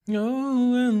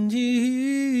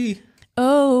OMG.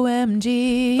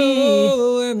 OMG.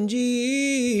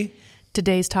 OMG.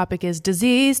 Today's topic is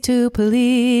disease to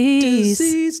please.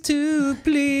 Disease to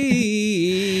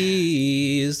please.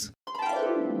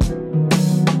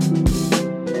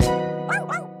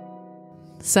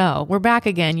 So we're back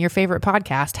again, your favorite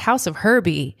podcast, House of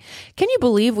Herbie. Can you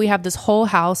believe we have this whole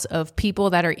house of people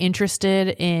that are interested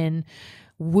in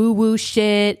woo-woo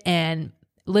shit and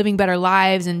living better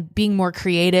lives and being more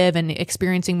creative and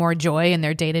experiencing more joy in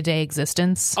their day-to-day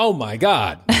existence? Oh my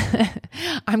God.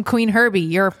 I'm Queen Herbie,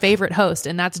 your favorite host,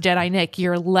 and that's Jedi Nick,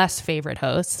 your less favorite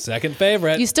host. Second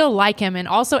favorite. You still like him, and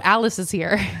also Alice is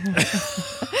here.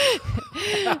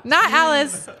 Not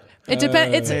Alice. It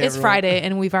depends. It's Friday,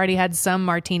 and we've already had some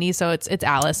martini, so it's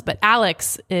Alice. But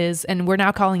Alex is, and we're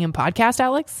now calling him Podcast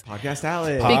Alex. Podcast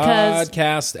Alex.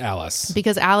 Podcast Alice.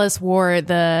 Because Alice wore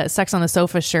the Sex on the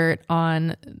Sofa shirt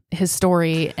on his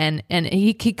story, and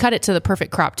he cut it to the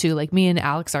perfect crop too. Like, me and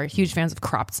Alex are huge fans of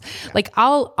crops. Yeah. Like,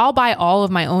 I'll buy all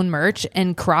of my own merch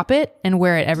and crop it and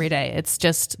wear it every day. It's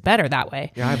just better that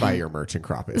way. Yeah, I buy your merch and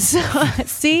crop it. So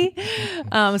see,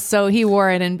 so he wore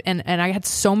it, and I had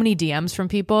so many DMs from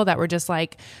people that were just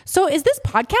like, so is this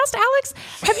Podcast Alex?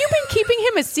 Have you been keeping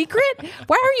him a secret?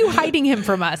 Why are you hiding him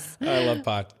from us? I love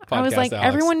Podcast I was like, Alex.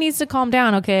 everyone needs to calm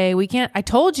down, okay? We can't, I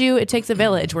told you it takes a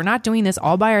village. We're not doing this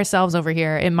all by ourselves over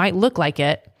here. It might look like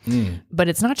it, but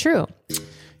it's not true.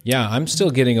 Yeah, I'm still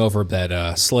getting over that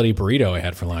slutty burrito I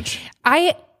had for lunch.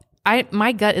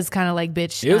 My gut is kind of like,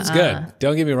 bitch. It was good.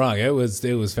 Don't get me wrong. It was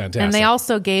fantastic. And they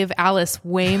also gave Alice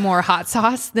way more hot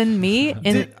sauce than me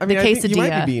in the quesadilla. You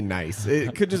might be being nice.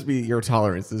 It could just be your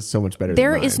tolerance is so much better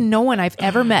There than mine. is no one I've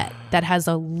ever met that has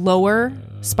a lower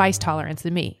spice tolerance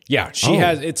than me. Yeah, she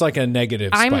has. It's like a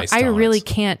negative spice I tolerance. really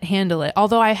can't handle it.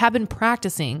 Although I have been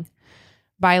practicing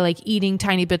by like eating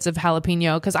tiny bits of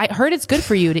jalapeno because I heard it's good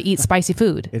for you to eat spicy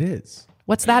food. It is.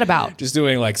 What's that about? Just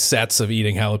doing like sets of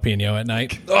eating jalapeno at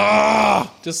night.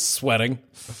 Oh, just sweating.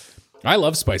 I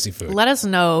love spicy food. Let us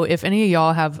know if any of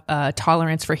y'all have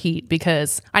tolerance for heat,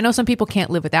 because I know some people can't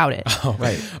live without it. Oh,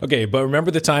 right. Okay, but remember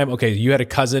the time, you had a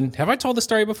cousin. Have I told the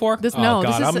story before? I'm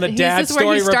the dad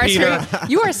story repeater.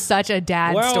 You are such a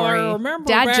dad story. I remember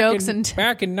dad jokes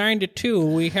back in 92,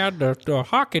 we had the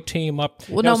hockey team up.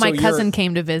 Well, no, my cousin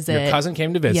came to visit. Your cousin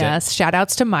came to visit. Yes, shout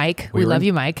outs to Mike. We love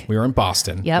you, Mike. We were in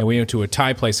Boston. Yep. And we went to a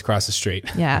Thai place across the street.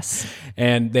 Yes.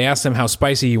 And they asked him how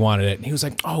spicy he wanted it. And he was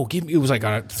like, it was like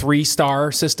a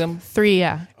 3-star system. 3,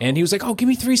 yeah. And he was like, give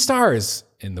me 3 stars.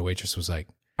 And the waitress was like,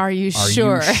 Are you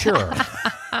sure?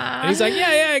 And he's like,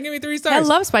 yeah, give me 3 stars. I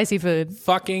love spicy food.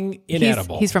 Fucking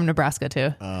inedible. He's from Nebraska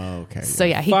too. Oh, okay. So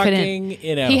yeah, he fucking couldn't.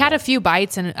 inedible. He had a few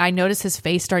bites, and I noticed his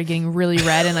face started getting really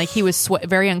red, and like he was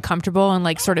very uncomfortable and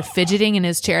like sort of fidgeting in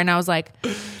his chair. And I was like,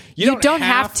 you don't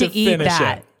have to eat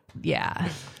that. It. Yeah.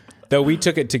 Though we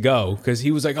took it to go because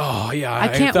he was like, I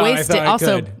can't waste it.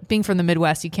 Also, being from the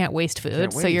Midwest, you can't waste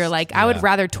food. So you're like, I would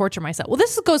rather torture myself. Well,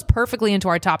 this goes perfectly into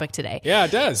our topic today. Yeah,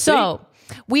 it does. So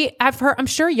I'm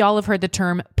sure y'all have heard the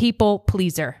term people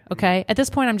pleaser. Okay. At this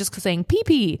point, I'm just saying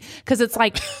PP because it's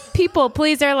like people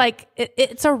pleaser. Like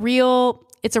it's a real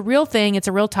thing. It's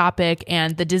a real topic.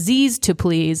 And the disease to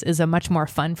please is a much more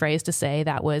fun phrase to say.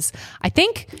 That was, I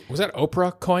think. Was that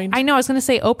Oprah coined? I know. I was going to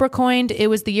say Oprah coined. It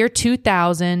was the year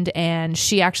 2000. And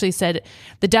she actually said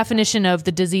the definition of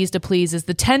the disease to please is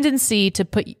the tendency to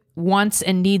put wants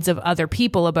and needs of other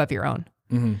people above your own.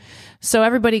 Mm-hmm. So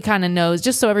everybody kind of knows,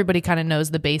 just so everybody kind of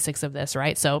knows the basics of this,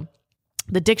 right? So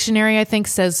the dictionary, I think,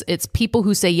 says it's people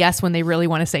who say yes when they really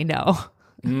want to say no.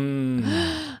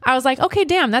 I was like, okay,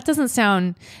 damn, that doesn't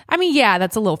sound, yeah,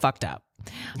 that's a little fucked up.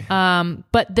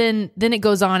 But then it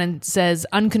goes on and says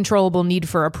uncontrollable need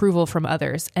for approval from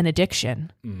others and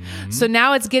addiction. Mm-hmm. So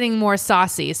now it's getting more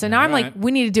saucy. So now I'm like,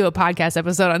 we need to do a podcast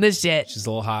episode on this shit. She's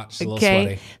a little hot. She's a little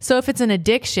sweaty. So if it's an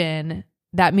addiction,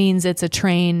 that means it's a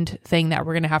trained thing that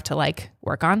we're going to have to like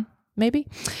work on. Maybe.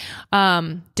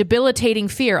 Debilitating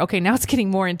fear. Okay, now it's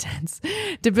getting more intense.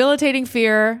 Debilitating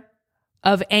fear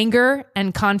of anger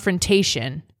and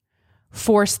confrontation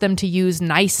force them to use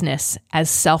niceness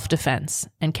as self-defense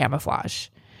and camouflage.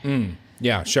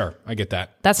 Yeah, sure. I get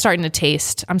that. That's starting to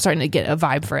taste. I'm starting to get a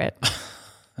vibe for it.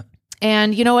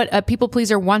 And you know what? A people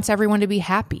pleaser wants everyone to be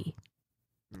happy.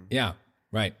 Yeah,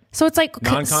 right. So it's like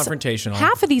non-confrontational.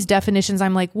 Half of these definitions,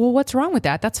 I'm like, well, what's wrong with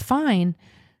that? That's fine.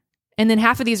 And then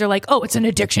half of these are like, oh, it's an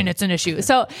addiction, it's an issue.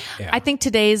 So I think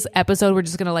today's episode, we're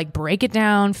just going to like break it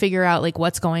down, figure out like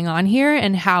what's going on here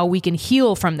and how we can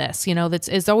heal from this. You know,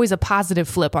 it's always a positive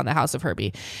flip on the House of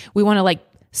Herbie. We want to like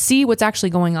see what's actually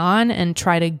going on and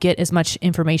try to get as much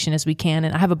information as we can.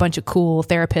 And I have a bunch of cool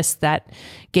therapists that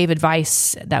gave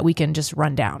advice that we can just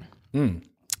run down.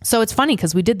 So it's funny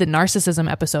because we did the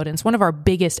narcissism episode, and it's one of our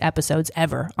biggest episodes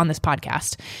ever on this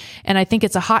podcast. And I think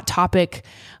it's a hot topic,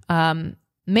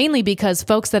 mainly because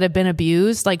folks that have been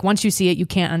abused, like once you see it, you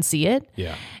can't unsee it.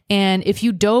 Yeah. And if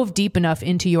you dove deep enough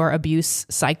into your abuse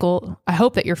cycle, I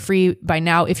hope that you're free by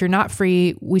now. If you're not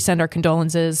free, we send our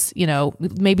condolences.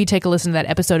 Maybe take a listen to that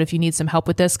episode if you need some help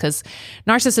with this, because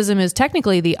narcissism is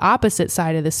technically the opposite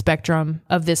side of the spectrum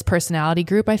of this personality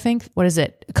group, I think. What is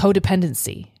it?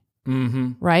 Codependency.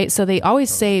 Mm-hmm. Right? So they always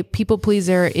say people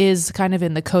pleaser is kind of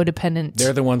in the codependent.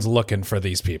 They're the ones looking for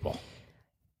these people.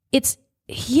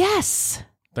 Yes.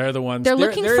 They're the ones. They're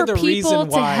looking for people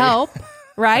to help.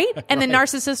 Right? And the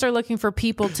narcissists are looking for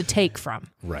people to take from.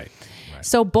 Right.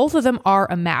 So both of them are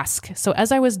a mask. So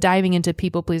as I was diving into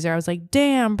people pleaser, I was like,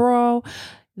 damn, bro,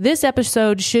 this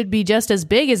episode should be just as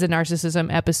big as a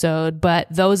narcissism episode. But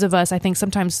those of us, I think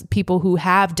sometimes people who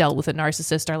have dealt with a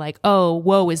narcissist are like, oh,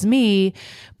 woe is me.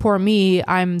 Poor me.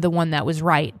 I'm the one that was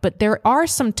right. But there are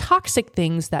some toxic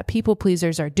things that people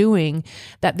pleasers are doing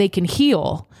that they can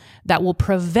heal that will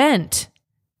prevent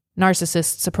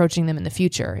narcissists approaching them in the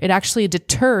future. It actually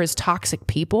deters toxic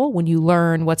people when you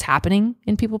learn what's happening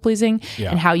in people pleasing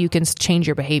and how you can change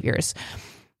your behaviors.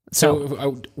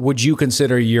 So would you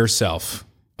consider yourself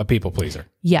a people pleaser?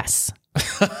 Yes.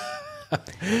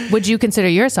 Would you consider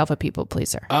yourself a people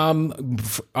pleaser? On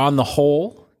the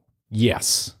whole,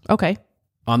 yes. Okay.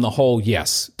 On the whole,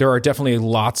 yes. There are definitely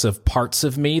lots of parts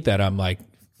of me that I'm like,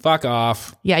 fuck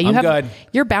off. Yeah, I'm good.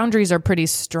 Your boundaries are pretty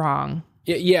strong.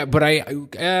 Yeah, but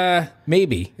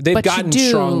maybe they've gotten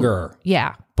stronger.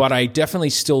 Yeah. But I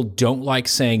definitely still don't like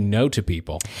saying no to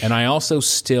people. And I also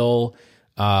still,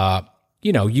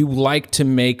 you like to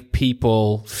make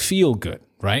people feel good,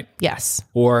 right? Yes.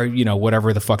 Or,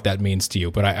 whatever the fuck that means to you.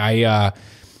 But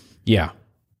yeah.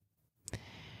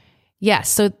 Yeah.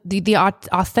 So the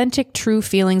authentic, true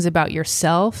feelings about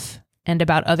yourself and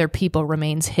about other people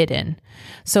remains hidden.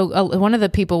 So one of the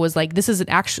people was like, this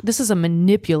is a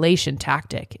manipulation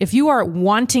tactic. If you are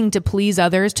wanting to please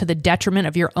others to the detriment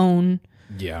of your own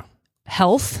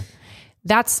health,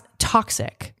 that's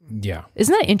toxic. Yeah.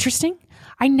 Isn't that interesting?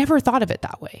 I never thought of it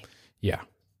that way. Yeah.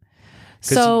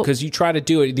 Because you try to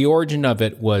do it, the origin of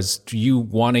it was you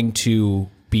wanting to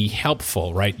be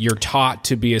helpful, right? You're taught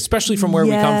to be, especially from where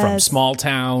we come from, small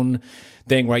town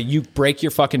thing, right? You break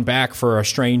your fucking back for a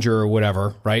stranger or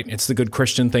whatever, right? It's the good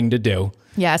Christian thing to do.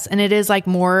 Yes, and it is like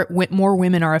more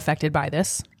women are affected by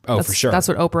this. For sure. That's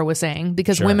what Oprah was saying,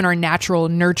 because women are natural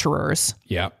nurturers.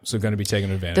 Yeah, so going to be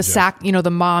taken advantage of.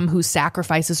 The mom who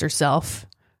sacrifices herself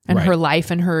and her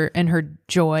life and her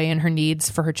joy and her needs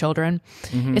for her children.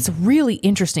 Mm-hmm. It's really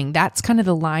interesting. That's kind of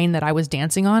the line that I was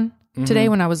dancing on today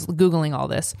when I was Googling all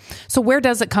this. So where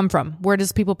does it come from? Where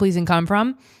does people pleasing come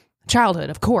from? Childhood,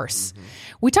 of course. Mm-hmm.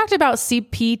 We talked about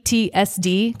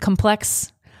CPTSD,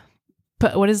 complex.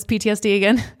 What is PTSD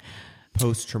again?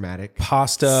 Post-traumatic.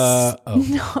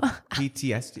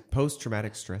 PTSD,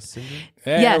 post-traumatic stress syndrome.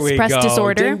 Yes, stress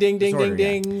disorder. Ding, ding, ding,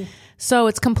 ding, ding. So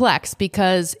it's complex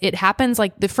because it happens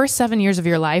like the first 7 years of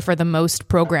your life are the most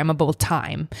programmable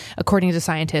time, according to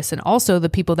scientists. And also the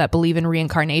people that believe in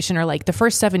reincarnation are like the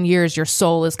first 7 years, your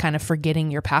soul is kind of forgetting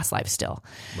your past life still.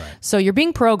 Right. So you're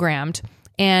being programmed.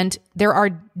 And there are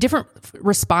different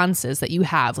responses that you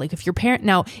have. Like if your parent,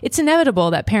 now it's inevitable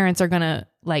that parents are going to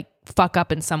like fuck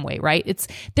up in some way, right?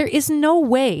 There is no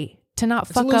way to not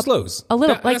fuck up a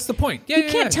little. That's the point. You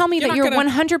can't tell me that you're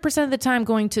 100% of the time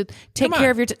going to take care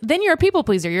of your, then you're a people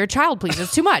pleaser. You're a child pleaser.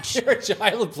 It's too much. You're a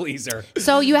child pleaser.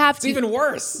 So you have, it's even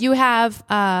worse. You have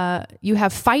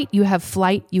fight, you have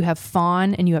flight, you have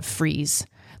fawn, and you have freeze.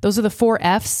 Those are the 4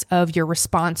 F's of your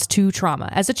response to trauma.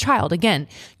 As a child, again,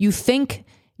 you think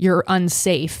you're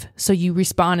unsafe, so you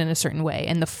respond in a certain way.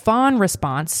 And the fawn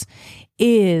response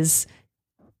is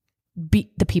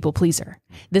the people pleaser.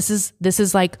 This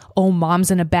is like, oh,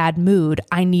 mom's in a bad mood.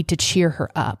 I need to cheer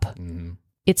her up. Mm-hmm.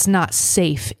 It's not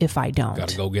safe if I don't. Got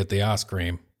to go get the ice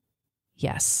cream.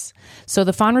 Yes. So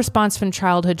the fawn response from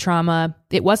childhood trauma,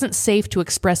 it wasn't safe to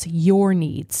express your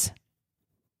needs.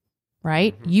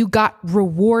 Right? Mm-hmm. You got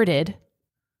rewarded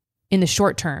in the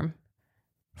short term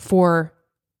for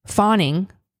fawning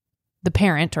the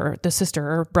parent or the sister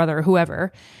or brother or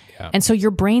whoever. Yeah. And so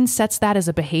your brain sets that as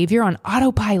a behavior on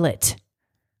autopilot,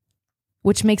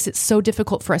 which makes it so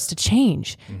difficult for us to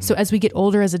change. Mm-hmm. So as we get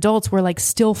older as adults, we're like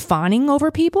still fawning over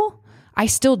people. I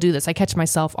still do this. I catch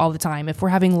myself all the time. If we're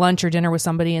having lunch or dinner with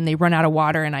somebody and they run out of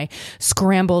water and I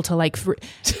scramble to like,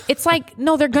 it's like,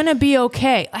 no, they're going to be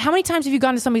okay. How many times have you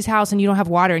gone to somebody's house and you don't have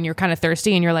water and you're kind of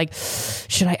thirsty and you're like,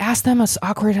 should I ask them? It's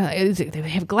awkward. They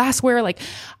have glassware. Like,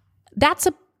 that's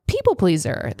a people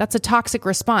pleaser. That's a toxic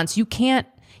response.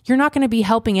 You're not going to be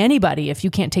helping anybody if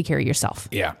you can't take care of yourself.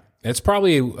 Yeah. It's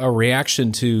probably a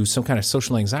reaction to some kind of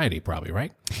social anxiety, probably,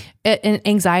 right? And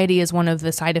anxiety is one of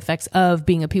the side effects of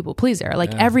being a people pleaser.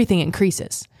 Like everything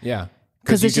increases. Yeah.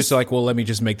 Because you're just like, well, let me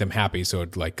just make them happy so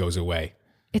it like goes away.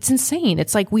 It's insane.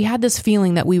 It's like we had this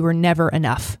feeling that we were never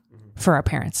enough for our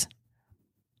parents.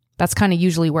 That's kind of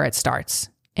usually where it starts.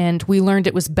 And we learned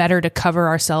it was better to cover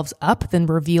ourselves up than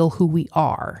reveal who we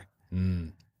are.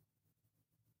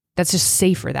 That's just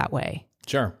safer that way.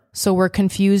 Sure. So we're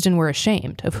confused and we're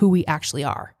ashamed of who we actually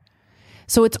are.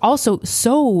 So it's also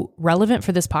so relevant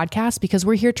for this podcast because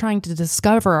we're here trying to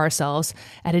discover ourselves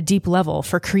at a deep level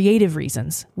for creative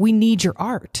reasons. We need your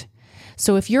art.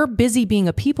 So if you're busy being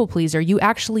a people pleaser, you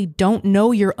actually don't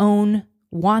know your own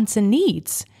wants and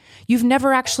needs. You've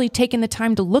never actually taken the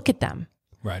time to look at them.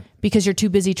 Right. Because you're too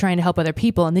busy trying to help other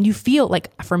people. And then you feel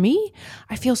like, for me,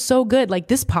 I feel so good. Like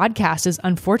this podcast is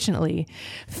unfortunately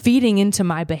feeding into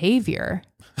my behavior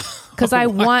because I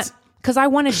want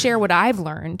to share what I've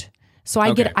learned. So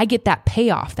I get that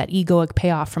payoff, that egoic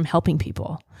payoff from helping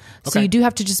people. So you do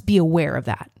have to just be aware of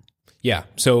that. Yeah.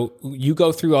 So you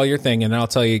go through all your thing and I'll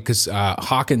tell you, because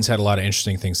Hawkins had a lot of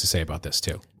interesting things to say about this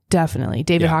too. Definitely.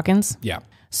 David Hawkins. Yeah.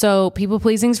 So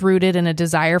people-pleasing is rooted in a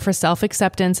desire for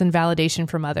self-acceptance and validation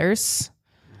from others.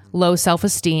 Low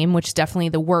self-esteem, which definitely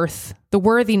the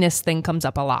worthiness thing comes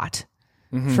up a lot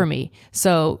for me.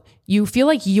 So you feel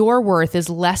like your worth is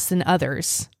less than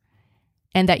others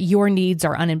and that your needs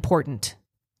are unimportant.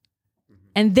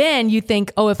 And then you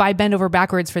think, oh, if I bend over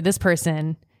backwards for this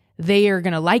person, they are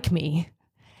going to like me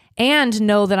and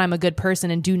know that I'm a good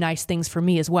person and do nice things for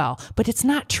me as well. But it's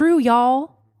not true,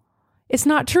 y'all. It's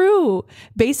not true.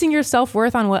 Basing your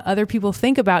self-worth on what other people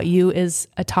think about you is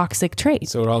a toxic trait.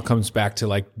 So it all comes back to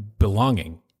like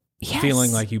belonging. Yes.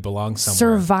 Feeling like you belong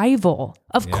somewhere. Survival.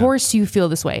 Of course you feel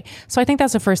this way. So I think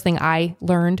that's the first thing I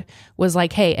learned was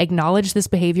like, hey, acknowledge this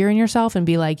behavior in yourself and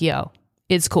be like, yo,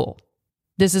 it's cool.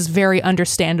 This is very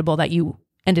understandable that you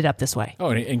ended up this way. Oh,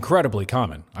 and incredibly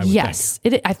common, I would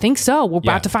think. I think so. We're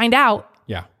about to find out.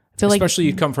 Yeah. Especially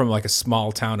you come from like a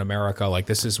small town America. Like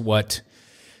this is like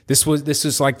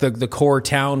the core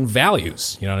town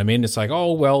values. You know what I mean? It's like,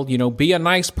 oh, well, be a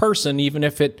nice person, even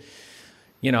if it,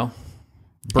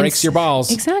 breaks your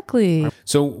balls. Exactly.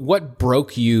 So what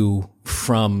broke you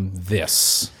from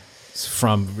this,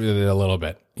 from a little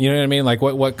bit? You know what I mean? Like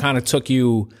what kind of took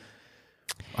you,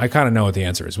 I kind of know what the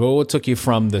answer is. Well, what took you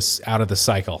from this out of the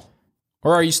cycle?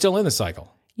 Or are you still in the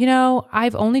cycle?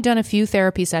 I've only done a few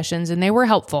therapy sessions and they were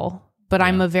helpful. But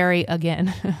I'm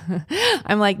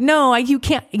I'm like, no, you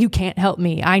can't help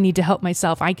me. I need to help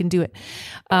myself. I can do it.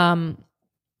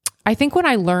 I think when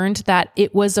I learned that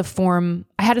it was a form,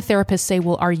 I had a therapist say,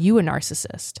 well, are you a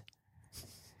narcissist?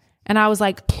 And I was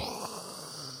like,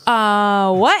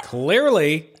 what?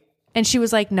 Clearly. And she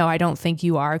was like, no, I don't think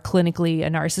you are clinically a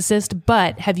narcissist,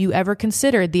 but have you ever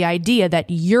considered the idea that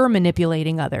you're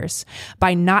manipulating others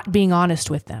by not being honest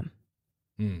with them?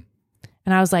 And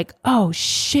I was like, oh,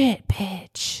 shit,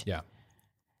 bitch. Yeah.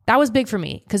 That was big for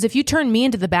me. Because if you turn me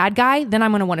into the bad guy, then I'm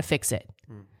going to want to fix it.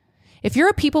 If you're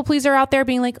a people pleaser out there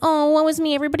being like, oh, what was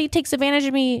me? Everybody takes advantage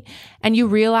of me. And you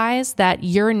realize that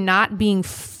you're not being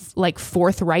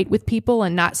forthright with people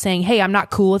and not saying, hey, I'm not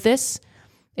cool with this.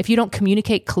 If you don't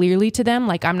communicate clearly to them,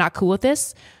 like, I'm not cool with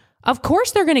this, of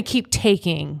course they're going to keep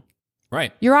taking.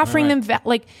 Right. You're offering them,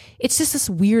 it's just this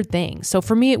weird thing. So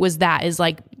for me, it was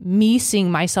like me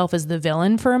seeing myself as the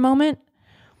villain for a moment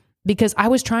because I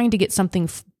was trying to get something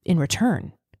in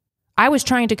return. I was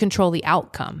trying to control the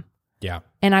outcome. Yeah.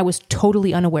 And I was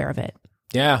totally unaware of it.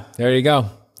 Yeah. There you go.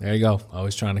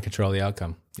 Always trying to control the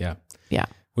outcome. Yeah. Yeah.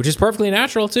 Which is perfectly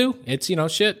natural too. It's,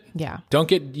 shit. Yeah.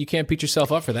 You can't beat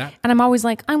yourself up for that. And I'm always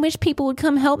like, I wish people would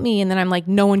come help me. And then I'm like,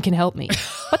 no one can help me.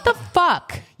 What the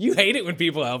fuck? You hate it when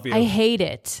people help you. I hate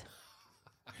it.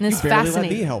 And it's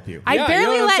fascinating. Let me help you. I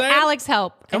barely let Alex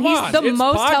help. Come and on. He's the it's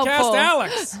most podcast helpful.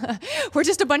 Alex. We're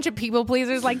just a bunch of people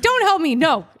pleasers. Like, don't help me.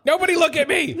 No. Nobody look at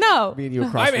me. No. Me and you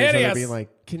across I'm from each other hideous. being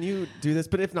like, can you do this?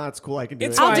 But if not, it's cool. I can do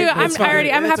it. I'll do it. It's fine.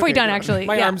 I'm halfway okay. done, actually.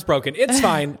 My arm's broken. It's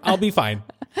fine. I'll be fine.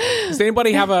 Does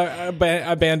anybody have a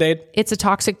Band-Aid? It's a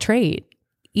toxic trait,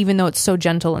 even though it's so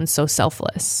gentle and so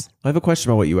selfless. I have a question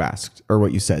about what you asked or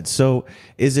what you said. So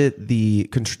is it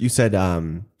you said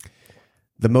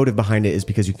the motive behind it is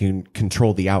because you can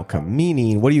control the outcome.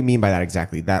 Meaning, what do you mean by that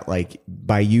exactly? That like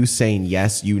by you saying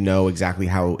yes, you know exactly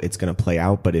how it's going to play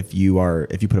out. But if you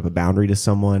put up a boundary to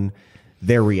someone,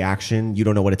 their reaction, you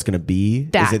don't know what it's going to be.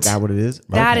 Is it that what it is?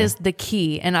 That is the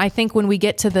key. And I think when we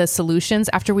get to the solutions,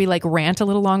 after we like rant a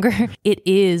little longer, it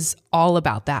is all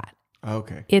about that.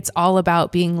 Okay. It's all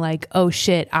about being like, oh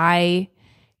shit, I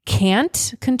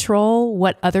can't control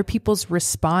what other people's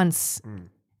response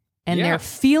and their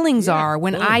feelings are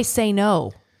when I say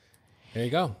no. There you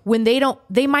go. When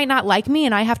they might not like me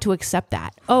and I have to accept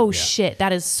that. Oh shit,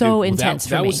 that is so intense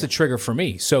for me. That was the trigger for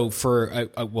me. So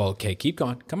okay, keep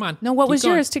going. Come on. No, what was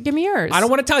yours? Give me yours. I don't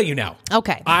want to tell you now.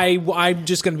 Okay. I'm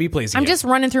just going to be pleasing I'm you. just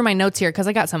running through my notes here because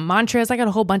I got some mantras. I got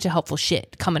a whole bunch of helpful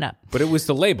shit coming up. But it was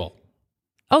the label.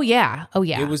 Oh yeah.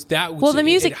 It was that. Well, the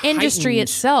music industry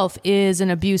itself is an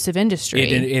abusive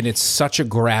industry, and it's such a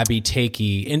grabby,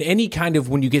 takey. In any kind of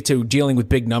when you get to dealing with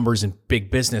big numbers and big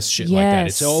business shit like that,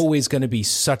 it's always going to be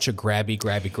such a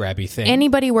grabby thing.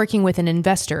 Anybody working with an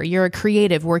investor, you're a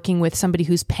creative working with somebody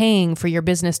who's paying for your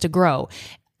business to grow.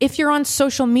 If you're on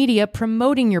social media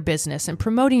promoting your business and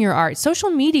promoting your art, social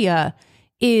media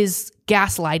is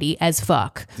gaslighty as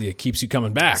fuck. It keeps you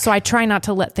coming back. So I try not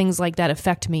to let things like that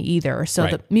affect me either. So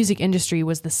the music industry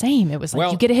was the same. It was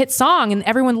like you get a hit song and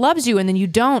everyone loves you and then you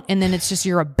don't and then it's just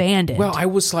you're abandoned. Well, I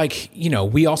was like,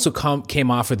 we also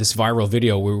came off of this viral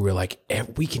video where we were like,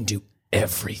 we can do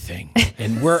everything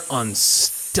and we're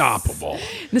unstoppable.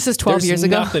 This is 12 years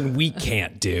ago. There's nothing we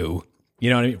can't do. You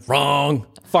know what I mean? Wrong.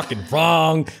 Fucking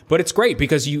wrong. But it's great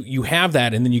because you have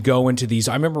that and then you go into these.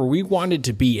 I remember we wanted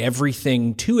to be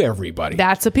everything to everybody.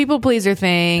 That's a people pleaser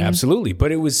thing. Absolutely.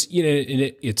 But it was,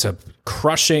 it's a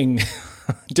crushing,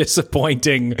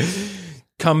 disappointing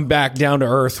come back down to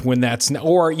earth when that's,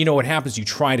 or what happens, you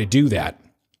try to do that.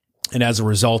 And as a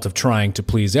result of trying to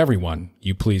please everyone,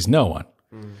 you please no one.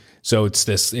 So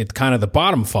it kind of the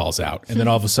bottom falls out. And then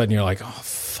all of a sudden you're like, oh,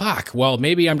 fuck. Well,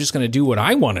 maybe I'm just going to do what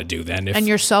I want to do then. And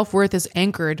your self-worth is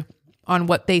anchored on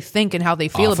what they think and how they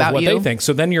feel about what you. They think.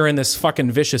 So then you're in this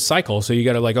fucking vicious cycle. So you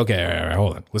got to like, okay, all right,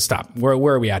 hold on. Let's stop. Where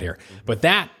are we at here? But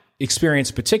that experience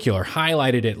in particular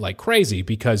highlighted it like crazy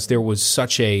because there was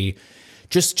such a,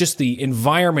 just the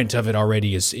environment of it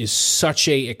already is such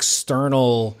a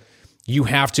external, you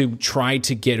have to try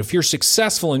to get, if you're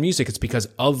successful in music, it's because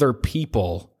other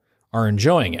people are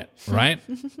enjoying it, right?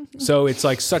 So it's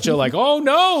like such a like, oh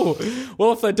no,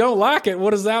 well, if I don't like it,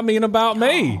 what does that mean about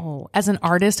me? Oh, as an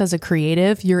artist, as a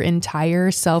creative, your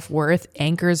entire self-worth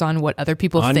anchors on what other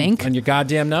people think. On your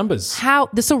goddamn numbers.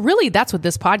 So really, that's what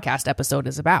this podcast episode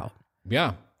is about.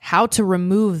 Yeah. How to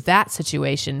remove that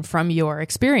situation from your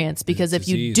experience. Because if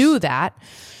you do that,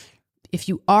 if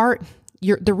you are,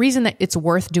 the reason that it's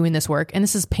worth doing this work, and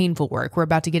this is painful work, we're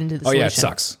about to get into the solution. Oh yeah, it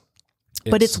sucks.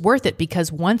 But it's worth it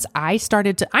because once I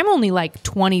started to, I'm only like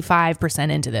 25%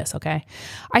 into this, okay?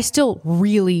 I still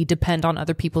really depend on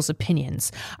other people's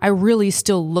opinions. I really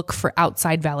still look for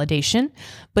outside validation,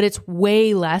 but it's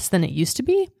way less than it used to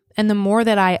be. And the more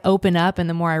that I open up and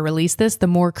the more I release this, the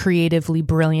more creatively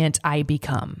brilliant I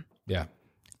become. Yeah.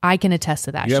 I can attest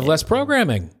to that. You have less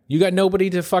programming. You got nobody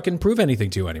to fucking prove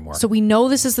anything to anymore. So we know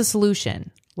this is the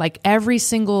solution. Like every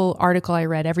single article I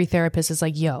read, every therapist is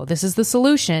like, yo, this is the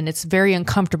solution. It's very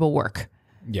uncomfortable work.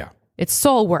 Yeah. It's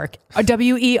soul work.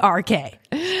 WERK.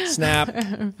 Snap.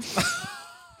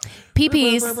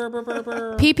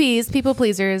 PPs, people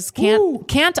pleasers,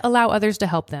 can't allow others to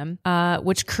help them,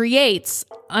 which creates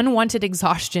unwanted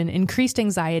exhaustion, increased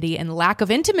anxiety, and lack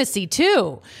of intimacy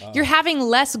too. You're having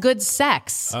less good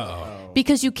sex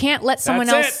because you can't let someone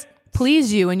else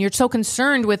please you, and you're so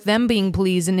concerned with them being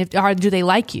pleased, and do they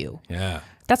like you? Yeah,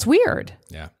 that's weird.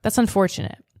 Yeah, that's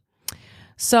unfortunate.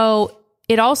 So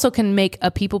it also can make a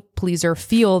people pleaser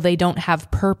feel they don't have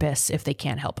purpose if they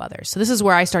can't help others. So this is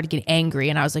where I started getting angry,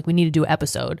 and I was like, we need to do an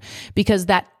episode because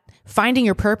that finding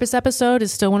your purpose episode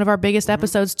is still one of our biggest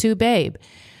episodes too, babe.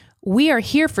 We are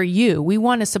here for you. We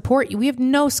want to support you. We have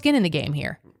no skin in the game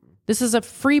here. This is a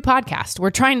free podcast.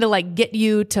 We're trying to like get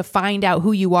you to find out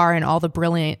who you are and all the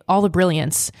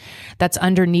brilliance that's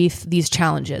underneath these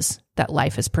challenges that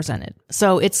life has presented.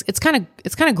 So it's kind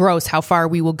of gross how far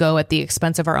we will go at the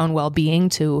expense of our own well-being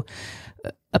to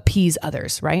appease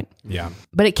others, right? Yeah.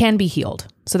 But it can be healed.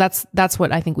 So that's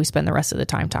what I think we spend the rest of the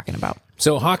time talking about.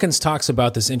 So Hawkins talks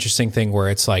about this interesting thing where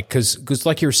it's like, because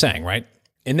like you were saying, right?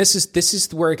 And this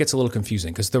is where it gets a little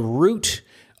confusing because the root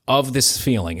of this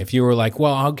feeling, if you were like,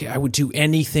 well, I would do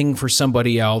anything for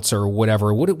somebody else or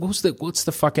whatever. What's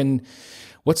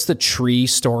the tree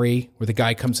story where the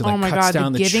guy comes and cuts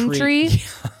down the giving tree?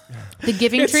 The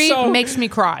Giving Tree makes me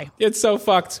cry. It's so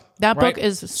fucked. That book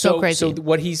is so crazy. So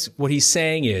what he's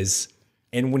saying is,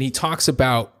 and when he talks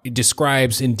about, it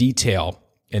describes in detail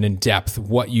and in depth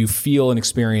what you feel and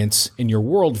experience in your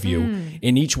worldview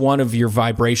in each one of your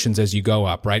vibrations as you go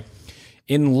up, right?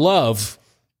 In love,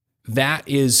 that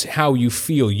is how you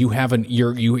feel. You have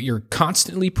you're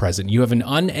constantly present. You have an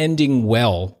unending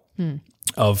well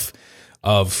of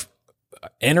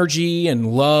energy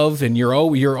and love, and you're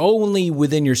only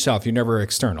within yourself. You're never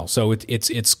external. So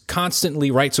it's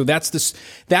constantly, right. So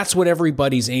that's what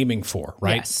everybody's aiming for,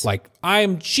 right? Yes. Like,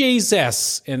 I'm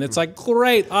Jesus, and it's like,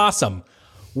 great, awesome.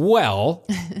 Well,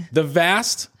 the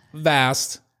vast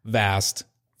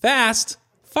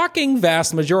fucking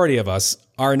vast majority of us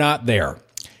are not there.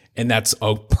 And that's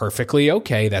perfectly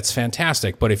okay. That's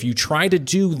fantastic. But if you try to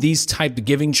do these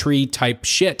Giving Tree type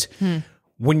shit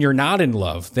when you're not in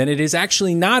love, then it is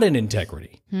actually not in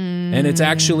integrity. And it's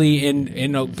actually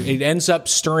it ends up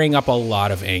stirring up a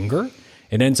lot of anger.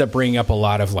 It ends up bringing up a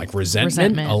lot of like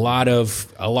resentment. a lot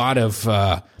of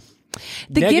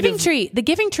The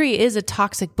Giving Tree is a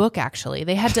toxic book, actually.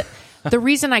 They had to the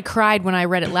reason I cried when I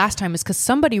read it last time is because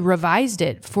somebody revised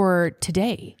it for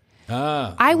today.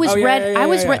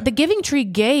 The Giving Tree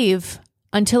gave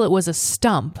until it was a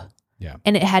stump. Yeah.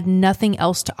 And it had nothing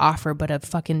else to offer but a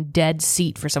fucking dead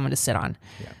seat for someone to sit on.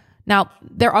 Yeah. Now,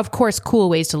 there are, of course, cool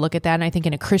ways to look at that. And I think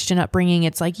in a Christian upbringing,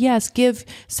 it's like, yes,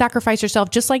 sacrifice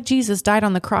yourself just like Jesus died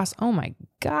on the cross. Oh my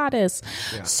goddess.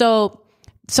 Yeah. So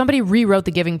somebody rewrote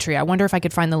the Giving Tree. I wonder if I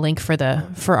could find the link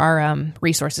for our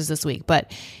resources this week.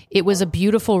 But it was a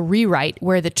beautiful rewrite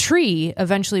where the tree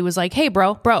eventually was like, hey,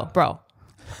 bro.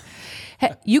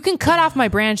 You can cut off my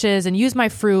branches and use my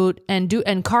fruit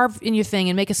and carve in your thing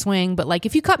and make a swing. But like,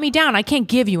 if you cut me down, I can't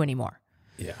give you anymore.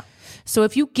 Yeah. So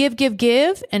if you give,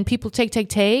 and people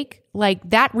take, like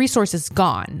that resource is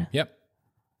gone. Yep.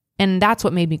 And that's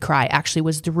what made me cry, actually,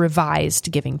 was the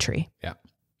revised Giving Tree. Yeah.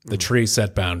 The tree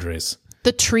set boundaries.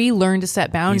 The tree learned to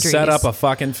set boundaries. He set up a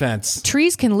fucking fence.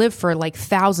 Trees can live for like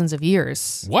thousands of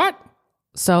years. What?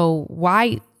 So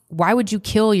why would you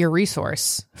kill your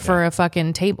resource for a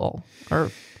fucking table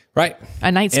or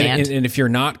a nightstand? And if you're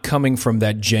not coming from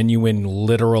that genuine,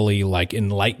 literally like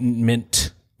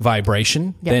enlightenment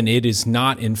vibration, then it is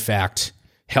not, in fact,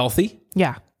 healthy.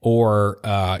 Yeah. Or,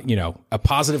 a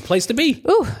positive place to be.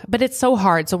 Ooh, but it's so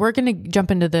hard. So we're going to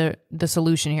jump into the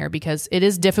solution here because it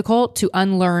is difficult to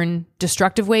unlearn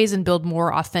destructive ways and build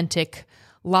more authentic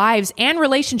lives and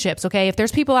relationships. Okay. If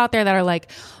there's people out there that are like,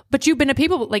 but you've been a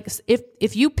people, like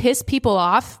if you piss people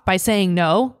off by saying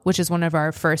no, which is one of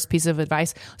our first pieces of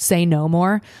advice, say no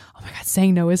more. Oh my God,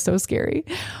 saying no is so scary.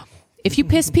 If you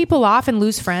piss people off and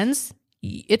lose friends,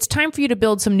 it's time for you to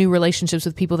build some new relationships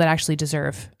with people that actually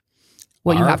deserve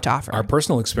what you have to offer. Our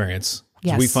personal experience.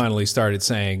 Yes. We finally started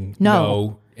saying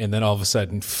no. And then all of a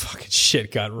sudden, fucking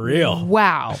shit got real.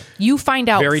 Wow. You find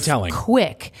out very telling.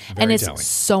 Quick. And it's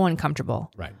so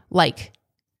uncomfortable. Right. Like,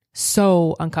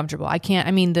 so uncomfortable. I can't,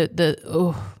 I mean,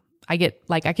 I get,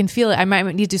 like, I can feel it. I might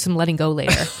need to do some letting go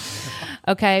later.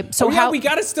 Okay. So we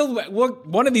got to still,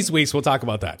 one of these weeks, we'll talk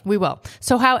about that. We will.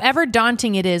 So however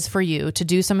daunting it is for you to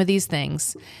do some of these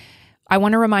things, I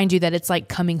want to remind you that it's like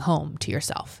coming home to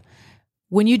yourself.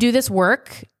 When you do this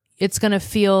work, it's going to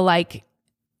feel like,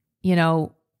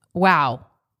 wow,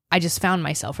 I just found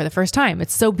myself for the first time.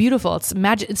 It's so beautiful. It's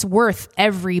magic. It's worth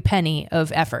every penny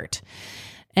of effort.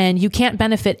 And you can't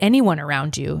benefit anyone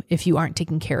around you if you aren't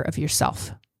taking care of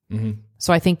yourself. Mm-hmm.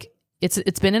 So I think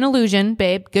it's been an illusion,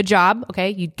 babe. Good job.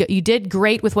 Okay. You did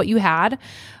great with what you had,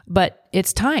 but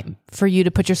it's time for you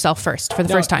to put yourself first for the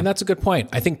first time. And that's a good point.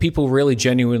 I think people really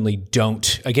genuinely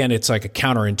don't. Again, it's like a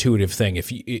counterintuitive thing.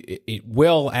 It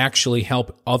will actually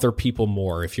help other people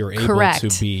more if you're able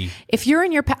to be. If you're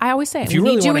in your, I always say, we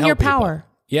need you in your power.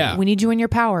 Yeah. We need you in your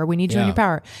power. We need you in your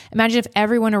power. Imagine if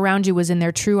everyone around you was in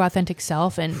their true, authentic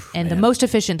self and the most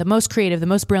efficient, the most creative, the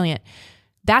most brilliant.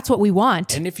 That's what we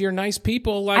want. And if you're nice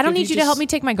people, like, I don't need you to help me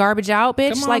take my garbage out,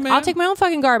 bitch. Come on, like, man. I'll take my own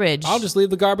fucking garbage. I'll just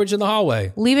leave the garbage in the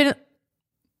hallway. Leave it.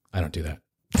 I don't do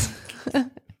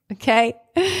that. Okay.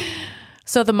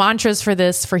 So the mantras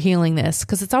for healing this,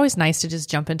 because it's always nice to just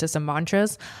jump into some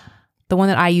mantras. The one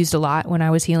that I used a lot when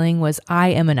I was healing was, I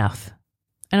am enough.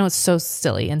 I know it's so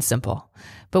silly and simple,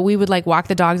 but we would like walk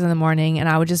the dogs in the morning and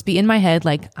I would just be in my head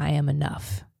like, I am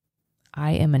enough.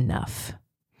 I am enough.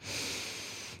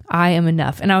 I am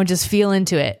enough. And I would just feel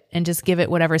into it and just give it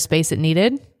whatever space it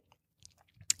needed.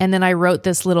 And then I wrote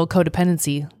this little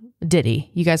codependency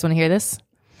ditty. You guys want to hear this?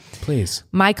 Please.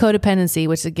 My codependency,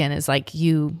 which again is like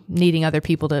you needing other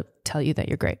people to tell you that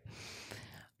you're great.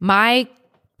 My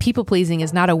people pleasing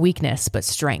is not a weakness, but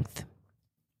strength.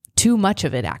 too much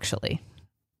of it, actually.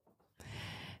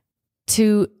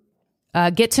 To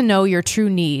get to know your true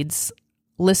needs,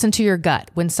 listen to your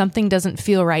gut. When something doesn't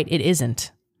feel right, it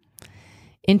isn't.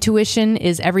 Intuition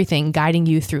is everything guiding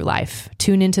you through life.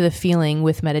 Tune into the feeling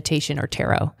with meditation or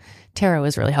tarot. Tarot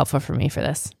is really helpful for me for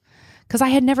this because I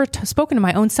had never spoken to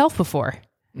my own self before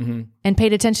and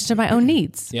paid attention to my own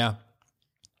needs. Yeah.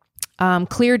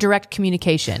 Clear, direct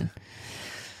communication.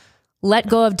 Let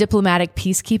go of diplomatic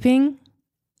peacekeeping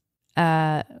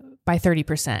by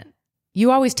 30%.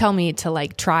 You always tell me to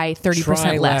like try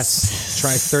 30% less.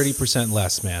 Try 30%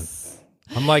 less, man.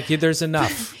 I'm like, yeah, there's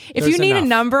enough. If you need a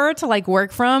number to like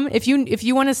work from, if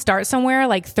you want to start somewhere,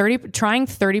 like trying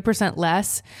 30%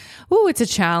 less, ooh, it's a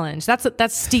challenge.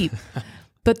 That's steep.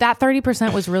 But that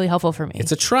 30% was really helpful for me.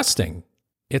 It's a trusting.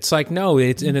 It's like, no,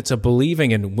 it's a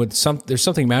believing, and there's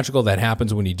something magical that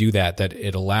happens when you do that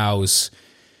it allows,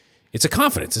 it's a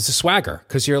confidence, it's a swagger,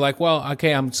 because you're like, well,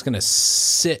 okay, I'm just going to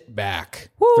sit back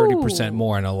 30%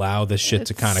 more and allow this shit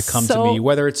to kind of come to me,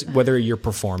 whether you're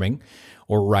performing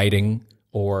or writing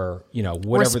or,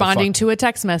 whatever. Responding to a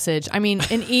text message. I mean,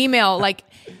 an email, like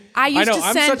I used to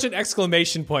send. I'm such an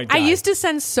exclamation point guy. I used to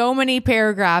send so many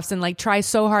paragraphs and like try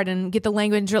so hard and get the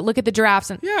language, look at the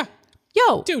drafts and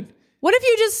yo, dude, what if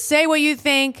you just say what you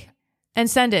think and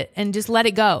send it and just let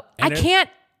it go? I can't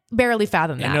barely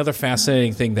fathom that. Another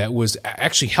fascinating thing that was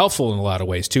actually helpful in a lot of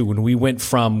ways too, when we went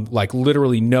from like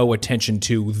literally no attention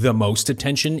to the most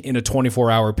attention in a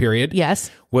 24-hour period.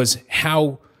 Yes. Was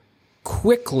how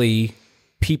quickly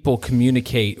people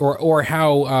communicate or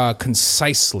how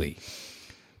concisely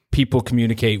people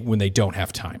communicate when they don't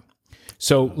have time.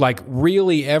 So like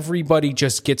really everybody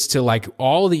just gets to like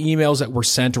all the emails that were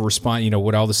sent to respond,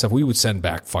 with all the stuff we would send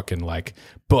back fucking like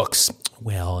books.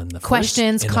 Well, in the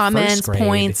questions, comments, grade,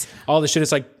 points, all the shit.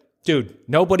 It's like, dude,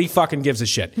 nobody fucking gives a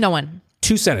shit. No one.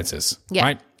 2 sentences. Yeah.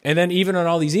 Right. And then even on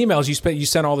all these emails you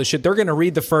sent all this shit, they're going to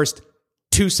read the first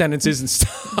 2 sentences and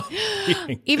stop.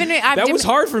 That was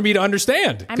hard for me to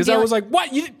understand because I was like, "What?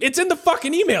 It's in the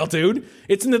fucking email, dude.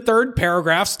 It's in the 3rd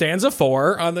paragraph, stanza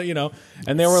 4 on the,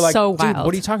 And they were like, so "Dude, wild.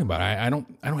 what are you talking about? I don't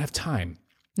have time."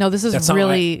 No, this is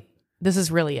really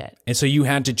it. And so you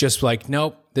had to just like,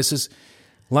 nope, this is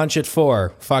lunch at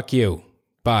 4. Fuck you.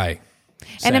 Bye.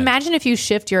 And imagine if you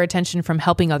shift your attention from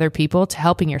helping other people to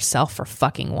helping yourself for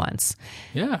fucking once.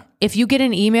 Yeah. If you get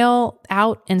an email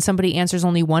out and somebody answers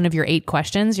only one of your 8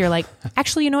 questions, you're like,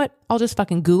 actually, you know what? I'll just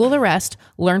fucking Google the rest,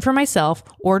 learn for myself,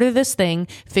 order this thing,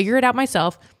 figure it out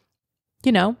myself.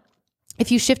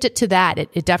 If you shift it to that,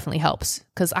 it definitely helps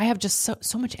because I have just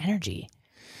so much energy.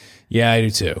 Yeah, I do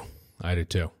too.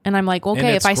 And I'm like,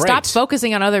 okay, if I stop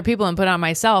focusing on other people and put on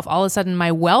myself, all of a sudden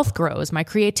my wealth grows, my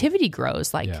creativity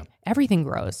grows, everything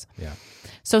grows. Yeah.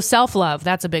 So self-love,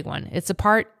 that's a big one. It's a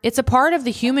part of the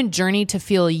human journey to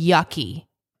feel yucky,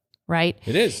 right?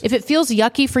 It is. If it feels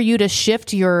yucky for you to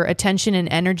shift your attention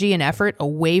and energy and effort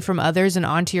away from others and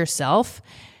onto yourself,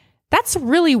 that's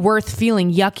really worth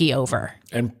feeling yucky over.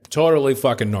 And totally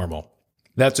fucking normal.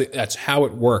 That's how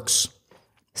it works.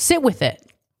 Sit with it.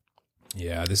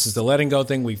 Yeah, this is the letting go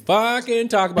thing we fucking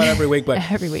talk about every week,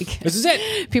 but every week. This is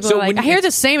it. People are like, I hear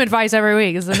the same advice every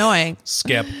week. It's annoying.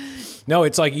 Skip. No,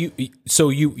 it's like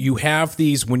you have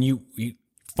these when you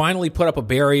finally put up a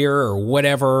barrier or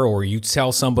whatever, or you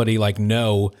tell somebody like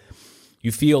no,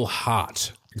 you feel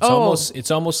hot.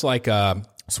 It's almost like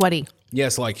sweaty.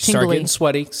 Yes, like you start getting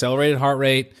sweaty, accelerated heart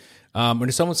rate. And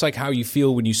it's almost like how you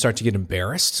feel when you start to get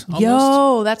embarrassed. Almost.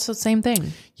 Yo, that's the same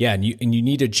thing. Yeah, and you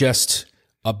need to just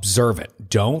observe it.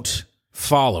 Don't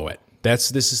follow it.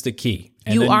 This is the key.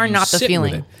 And you are not the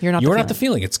feeling. You're not the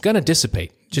feeling. It's going to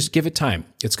dissipate. Just give it time.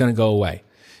 It's going to go away.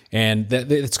 And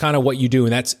it's kind of what you do.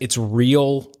 And it's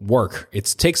real work.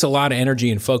 It takes a lot of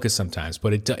energy and focus sometimes,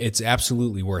 but it's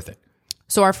absolutely worth it.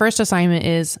 So our first assignment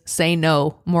is say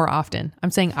no more often.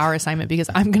 I'm saying our assignment because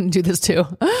I'm going to do this too.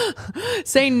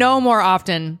 Say no more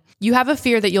often. You have a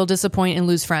fear that you'll disappoint and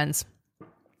lose friends.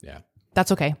 Yeah.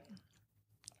 That's okay.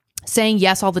 Saying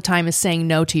yes all the time is saying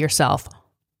no to yourself.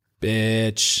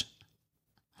 Bitch.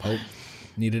 Oh,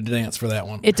 needed to dance for that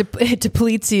one. It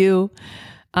depletes you.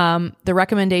 The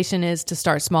recommendation is to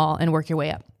start small and work your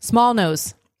way up. Small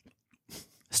no's.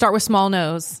 Start with small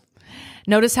no's.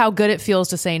 Notice how good it feels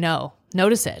to say no.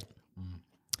 Notice it.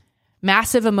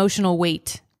 Massive emotional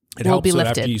weight will be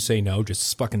lifted. After you say no,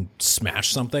 just fucking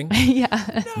smash something.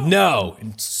 Yeah. No.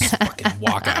 And just fucking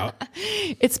walk out.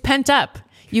 It's pent up.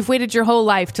 You've waited your whole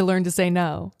life to learn to say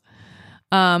no.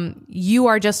 You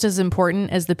are just as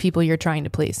important as the people you're trying to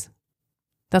please.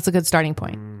 That's a good starting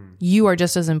point. You are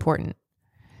just as important.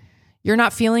 You're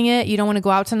not feeling it. You don't want to go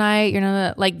out tonight. You're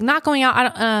not going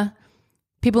out.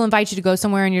 People invite you to go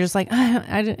somewhere and you're just like,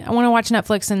 I want to watch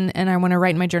Netflix and I want to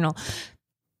write in my journal.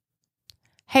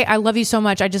 Hey, I love you so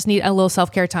much. I just need a little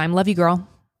self-care time. Love you, girl.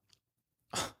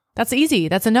 That's easy.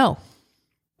 That's a no.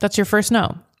 That's your first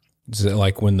no. Is it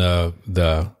like when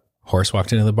the horse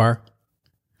walked into the bar?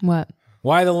 What?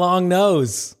 Why the long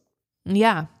nose?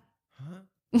 Yeah.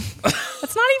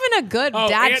 That's not even a good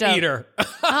dad joke. Anteater.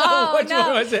 Oh, Which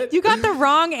one was it? You got the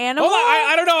wrong animal. Hold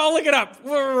on, I don't know. I'll look it up.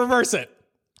 We'll reverse it.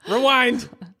 Rewind.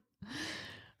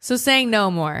 So saying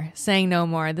no more.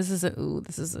 This is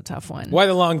a tough one. Why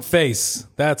the long face?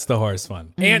 That's the horse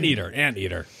one.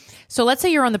 Anteater. So let's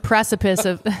say you're on the precipice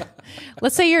of.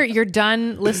 Let's say you're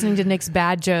done listening to Nick's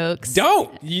bad jokes.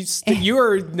 Don't you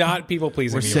are not people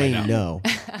pleasing. We're me saying right now.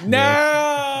 no.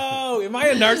 No. Am I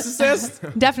a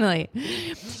narcissist? Definitely.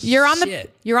 You're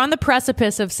on the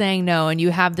precipice of saying no, and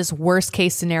you have this worst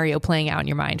case scenario playing out in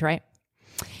your mind, right?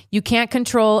 You can't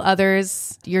control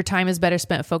others. Your time is better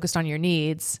spent focused on your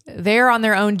needs. They're on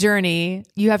their own journey.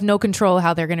 You have no control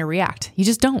how they're going to react. You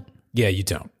just don't. Yeah, you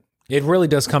don't. It really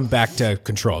does come back to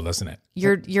control, doesn't it?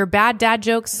 Your bad dad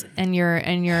jokes and your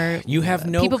you have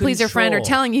no people pleaser friend are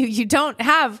telling you don't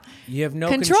have no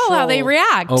control how they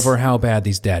react over how bad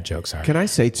these dad jokes are. Can I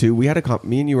say too?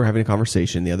 Me and you were having a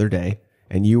conversation the other day,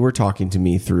 and you were talking to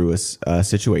me through a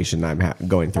situation I'm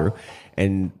going through,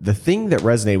 and the thing that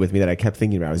resonated with me that I kept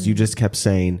thinking about is you just kept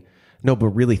saying, "No, but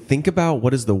really think about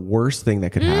what is the worst thing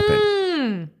that could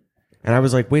happen." And I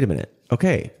was like, "Wait a minute,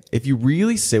 okay." If you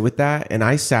really sit with that, and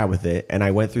I sat with it, and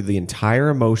I went through the entire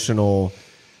emotional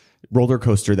roller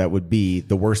coaster that would be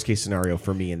the worst case scenario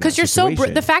for me in that situation. Because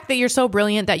you're the fact that you're so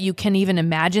brilliant that you can even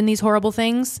imagine these horrible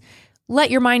things, let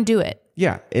your mind do it.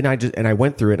 Yeah, and I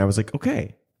went through it, and I was like,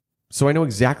 okay, so I know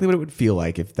exactly what it would feel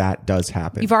like if that does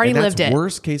happen. You've already lived it.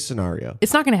 Worst case scenario.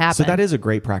 It's not going to happen. So that is a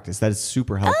great practice. That is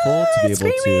super helpful to be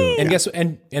able to. And guess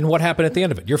and what happened at the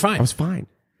end of it? You're fine. I was fine.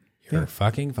 You're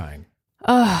fucking fine.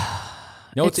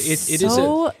 No, it is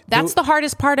that's the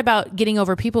hardest part about getting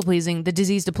over people pleasing. The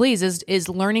disease to please is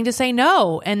learning to say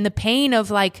no, and the pain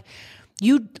of like,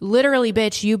 you literally,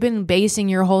 bitch, you've been basing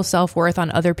your whole self-worth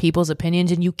on other people's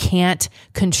opinions, and you can't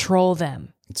control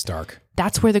them. It's dark.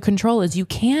 That's where the control is. You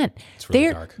can't. It's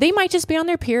really dark. They might just be on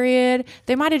their period.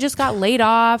 They might have just got laid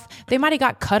off. They might have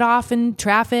got cut off in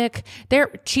traffic. Their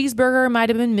cheeseburger might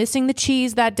have been missing the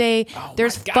cheese that day.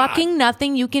 There's fucking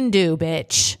nothing you can do,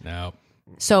 bitch. No.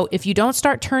 So if you don't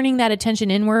start turning that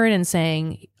attention inward and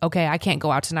saying, okay, I can't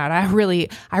go out tonight. I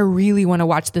really want to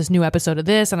watch this new episode of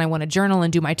this, and I want to journal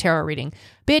and do my tarot reading.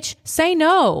 Bitch, say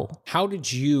no. How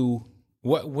did you,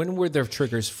 when were there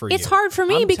triggers for you? It's hard for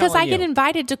me because I get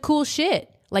invited to cool shit,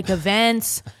 like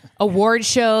events, award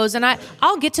shows, and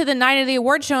I'll get to the night of the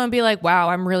award show and be like, wow,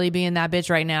 I'm really being that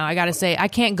bitch right now. I got to say, I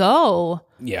can't go.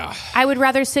 Yeah. I would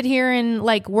rather sit here and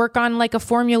like work on like a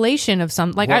formulation of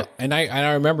something. Like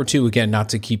I remember too, again, not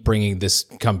to keep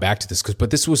come back to this,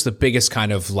 but this was the biggest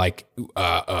kind of like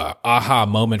aha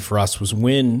moment for us was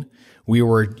when we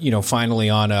were,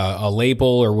 finally on a label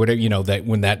or whatever, that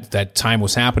when that time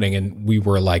was happening and we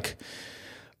were like,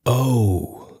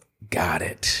 oh, got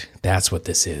it. That's what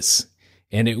this is.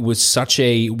 And it was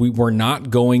we were not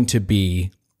going to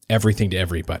be everything to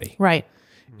everybody. Right.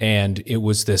 And it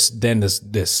was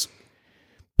this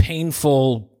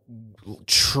painful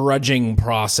trudging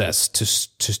process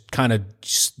to kind of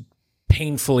just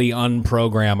painfully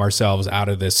unprogram ourselves out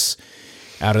of this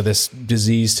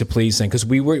disease to please thing. Cause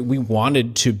we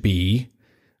wanted to be,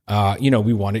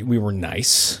 we were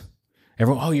nice.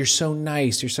 Everyone, oh, you're so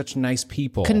nice. You're such nice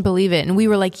people. Couldn't believe it. And we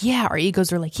were like, yeah, our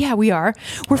egos were like, yeah, we are.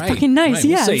 We're fucking nice. Right.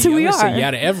 Yeah, so we are. Say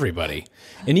yeah to everybody.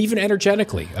 And even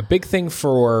energetically, a big thing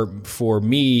for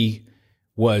me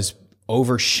was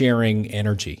oversharing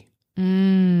energy.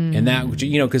 And that,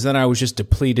 because then I was just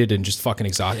depleted and just fucking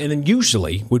exhausted. And then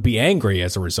usually would be angry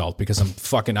as a result because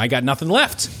I got nothing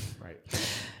left. Right.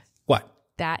 What?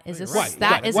 That is a side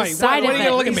effect. Why are you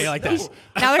gonna look at me like that?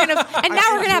 Now we're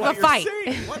gonna have a fight.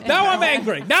 Now I'm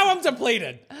angry. Now I'm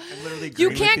depleted.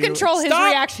 You can't control his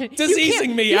reaction.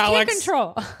 Diseasing me, Alex. You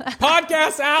can't control.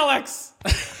 Podcast, Alex.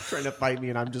 Trying to fight me,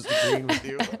 and I'm just agreeing with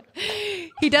you.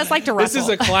 He does like to wrestle. This is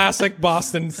a classic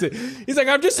Boston. He's like,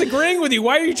 I'm just agreeing with you.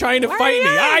 Why are you trying to fight me?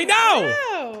 I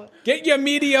know. Get your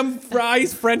medium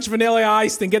fries, French vanilla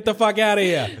iced, and get the fuck out of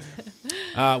here.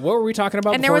 What were we talking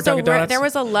about? And there was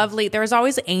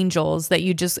always angels that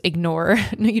you just ignore.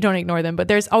 No, you don't ignore them, but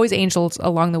there's always angels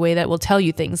along the way that will tell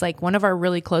you things. Like one of our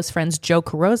really close friends, Joe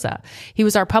Carosa, he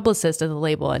was our publicist of the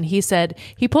label, and he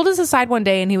pulled us aside one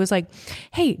day and he was like,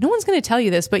 "Hey, no one's going to tell you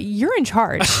this, but you're in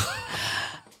charge."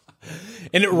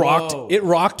 And it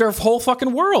rocked our whole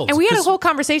fucking world. And we had a whole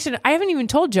conversation. I haven't even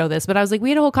told Joe this, but I was like, we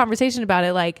had a whole conversation about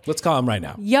it. Like, let's call him right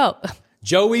now. Yo.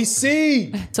 Joey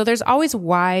C. So there's always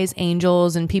wise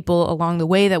angels and people along the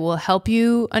way that will help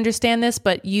you understand this,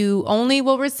 but you only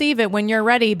will receive it when you're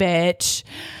ready, bitch.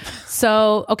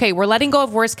 So, okay, we're letting go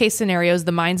of worst case scenarios.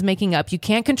 The mind's making up. You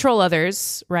can't control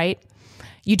others, right?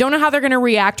 You don't know how they're going to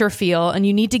react or feel, and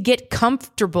you need to get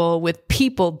comfortable with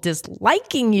people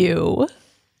disliking you.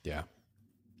 Yeah.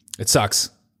 It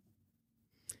sucks.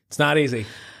 It's not easy.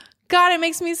 God, it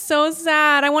makes me so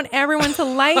sad. I want everyone to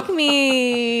like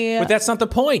me. But that's not the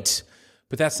point.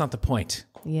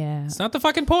 Yeah. It's not the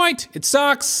fucking point. It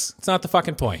sucks. It's not the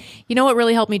fucking point. You know what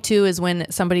really helped me too is when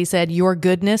somebody said, your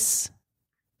goodness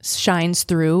shines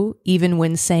through even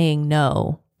when saying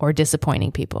no or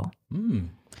disappointing people.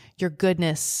 Your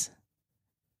goodness.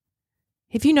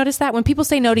 Have you noticed that? When people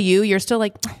say no to you, you're still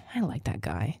like, I like that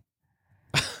guy.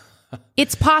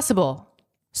 It's possible.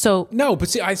 So no,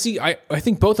 but I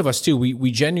think both of us too.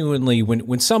 We genuinely,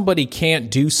 when somebody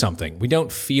can't do something, we don't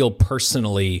feel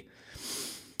personally,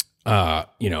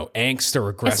 angst or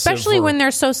aggressive. Especially when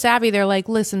they're so savvy, they're like,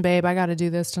 "Listen, babe, I got to do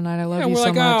this tonight. I love you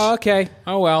so much." Oh, okay.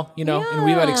 Oh well, and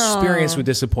we've had experience with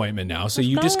disappointment now, so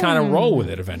you just kind of roll with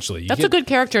it. Eventually, that's a good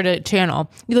character to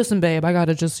channel. You listen, babe, I got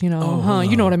to just, you know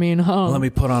what I mean. Let me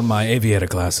put on my aviator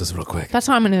glasses real quick. That's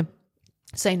how I'm gonna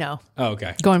say no. Oh,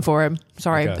 okay. Going for it.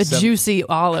 Sorry. Okay, juicy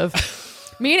olive.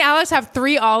 Me and Alex have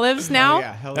 3 olives now.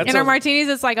 In our martinis,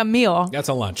 it's like a meal. That's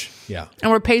a lunch. Yeah. And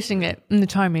we're pacing it in the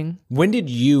timing. When did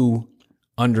you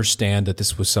understand that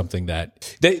this was something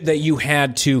that you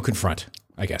had to confront,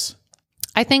 I guess?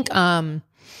 I think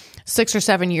 6 or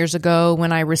 7 years ago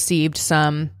when I received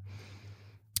some,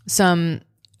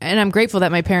 and I'm grateful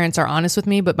that my parents are honest with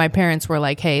me, but my parents were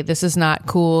like, hey, this is not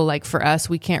cool. Like for us,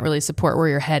 we can't really support where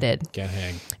you're headed. Can't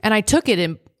hang. And I took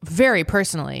it very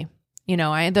personally.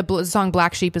 The song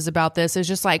Black Sheep is about this. It's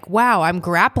just like, wow, I'm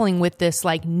grappling with this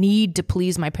like need to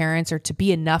please my parents or to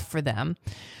be enough for them.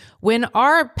 When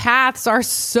our paths are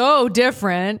so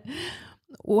different,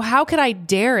 how could I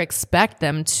dare expect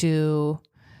them to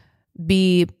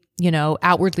be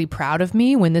outwardly proud of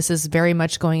me when this is very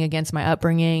much going against my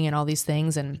upbringing and all these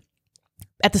things. And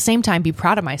at the same time, be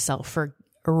proud of myself for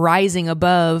rising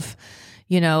above,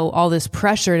 all this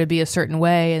pressure to be a certain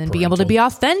way and be able to be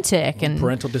authentic. And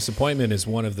parental disappointment is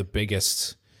one of the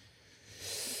biggest.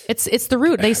 It's the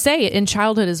root. They say it in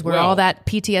childhood is where all that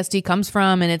PTSD comes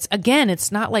from. And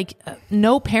it's not like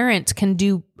no parent can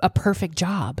do a perfect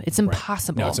job. It's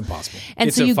impossible. No, it's impossible. And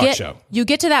it's so show. You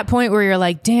get to that point where you're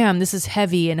like, damn, this is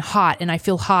heavy and hot and I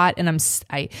feel hot and I'm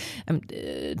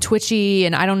twitchy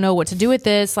and I don't know what to do with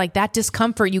this. Like that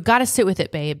discomfort, you got to sit with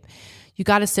it, babe. You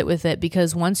got to sit with it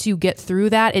because once you get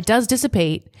through that, it does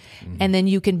dissipate and then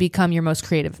you can become your most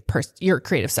creative your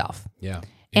creative self. Yeah.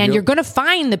 And you're going to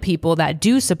find the people that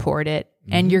do support it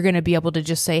and you're going to be able to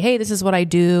just say, hey, this is what I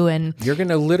do. And you're going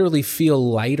to literally feel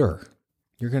lighter.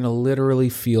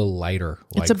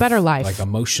 It's a better life. Like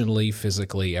emotionally,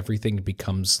 physically, everything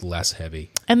becomes less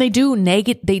heavy. And they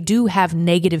do have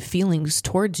negative feelings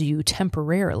towards you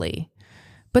temporarily.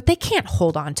 But they can't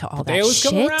hold on to all that shit. They always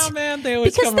come around, man. They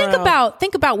always come around. Because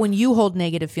think about when you hold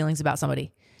negative feelings about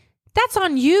somebody. That's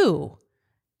on you.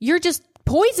 You're just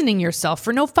poisoning yourself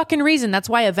for no fucking reason. That's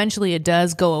why eventually it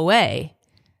does go away.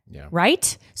 Yeah.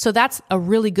 Right? So that's a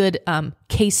really good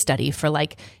case study for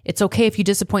like, it's okay if you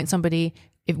disappoint somebody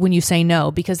when you say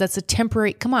no, because that's a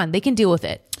temporary, come on, they can deal with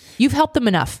it. You've helped them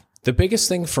enough. The biggest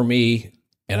thing for me,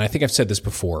 and I think I've said this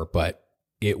before, but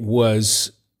it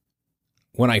was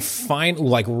when I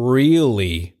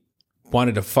really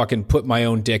wanted to fucking put my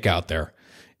own dick out there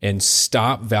and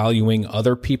stop valuing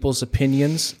other people's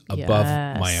opinions above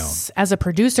my own. As a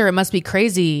producer, it must be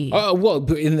crazy.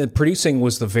 In the producing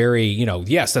was the very,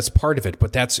 yes, that's part of it,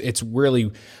 but it's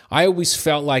really, I always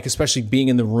felt like, especially being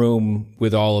in the room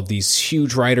with all of these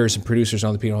huge writers and producers and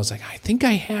other people, I was like, I think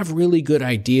I have really good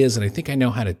ideas and I think I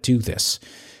know how to do this.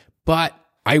 But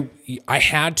I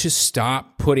had to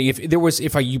stop putting,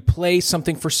 if you play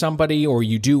something for somebody or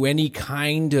you do any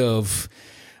kind of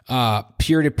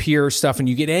peer-to-peer stuff and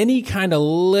you get any kind of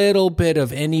little bit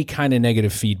of any kind of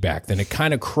negative feedback, then it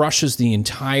kind of crushes the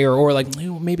entire, or like,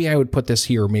 maybe I would put this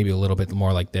here, or maybe a little bit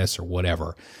more like this or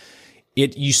whatever.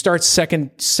 You start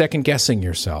second guessing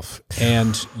yourself,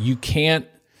 and you can't,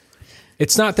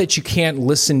 it's not that you can't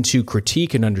listen to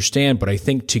critique and understand, but I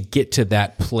think to get to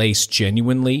that place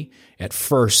genuinely, at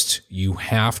first, you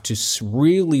have to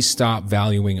really stop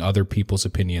valuing other people's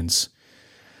opinions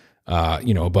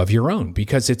above your own,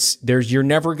 because you're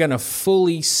never going to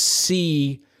fully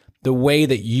see the way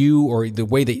that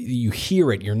you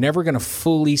hear it, you're never going to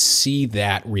fully see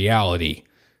that reality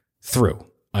through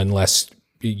unless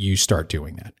you start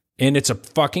doing that. And it's a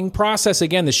fucking process.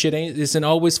 Again, the shit isn't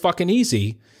always fucking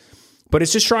easy, but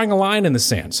it's just drawing a line in the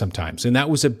sand sometimes. And that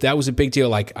was a big deal.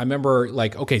 Like, I remember,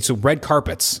 like, okay, so red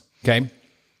carpets, okay?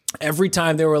 Every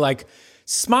time they were like,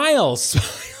 smile.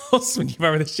 When you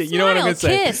remember this shit, you know what I'm going to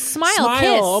say? Kiss, smile,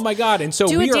 kiss. Oh my God. And so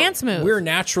do a dance move. We're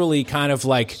naturally kind of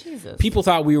like, people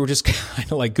thought we were just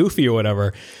kind of like goofy or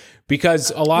whatever,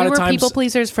 because a lot of times. We were people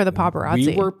pleasers for the paparazzi.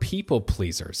 We were people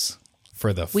pleasers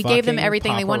for the We gave them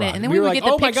everything they wanted. And then we would get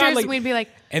the pictures and we'd be like,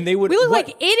 and they would, we look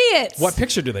like idiots. What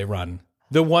picture do they run?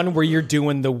 The one where you're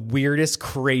doing the weirdest,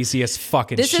 craziest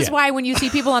fucking shit. This is why when you see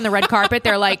people on the red carpet,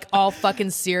 they're like all fucking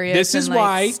serious. This is and like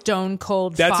why. Stone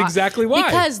cold. That's exactly why.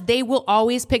 Because they will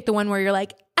always pick the one where you're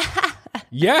like,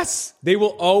 yes, they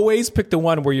will always pick the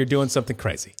one where you're doing something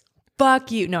crazy.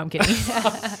 Fuck you. No, I'm kidding.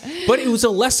 But it was a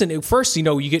lesson. At first,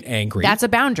 you get angry. That's a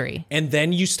boundary. And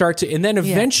then you start to, and then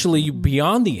eventually,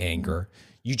 beyond the anger,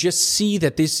 you just see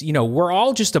that this, we're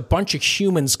all just a bunch of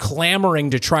humans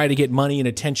clamoring to try to get money and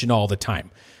attention all the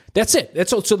time. That's it.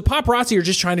 That's all. So the paparazzi are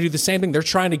just trying to do the same thing. They're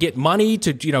trying to get money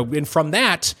to, and from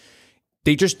that,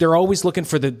 they're always looking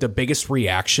for the biggest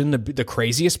reaction, the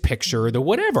craziest picture, the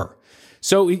whatever.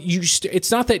 So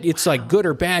it's not that it's like good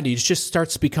or bad. It just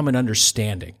starts to become an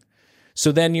understanding.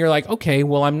 So then you're like, okay,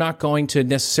 well, I'm not going to,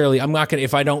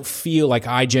 if I don't feel like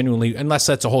I genuinely, unless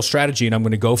that's a whole strategy and I'm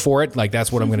going to go for it, like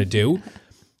that's what I'm going to do.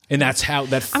 And that's how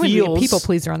that feels. I'm going to be a people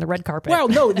pleaser on the red carpet. Well,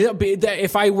 no,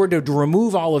 if I were to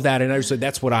remove all of that and I said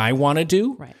that's what I want to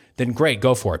do, right, then great,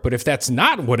 go for it. But if that's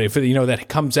not that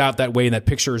comes out that way and that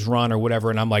picture is run or whatever,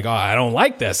 and I'm like, oh, I don't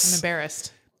like this. I'm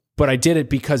embarrassed. But I did it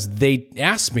because they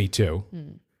asked me to.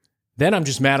 Then I'm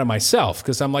just mad at myself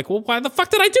because I'm like, well, why the fuck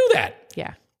did I do that?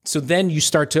 Yeah. So then you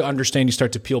start to understand, you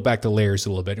start to peel back the layers a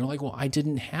little bit. And you're like, well, I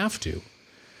didn't have to.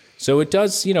 So it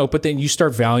does, but then you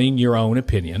start valuing your own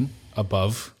opinion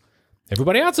above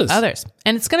everybody else's. Others.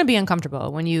 And it's going to be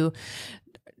uncomfortable when you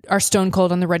are stone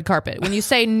cold on the red carpet. When you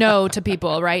say no to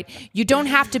people, right? You don't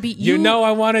have to be...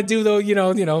 I want to do the, You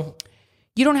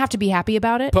don't have to be happy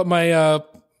about it. Put my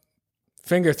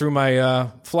finger through my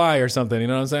fly or something, you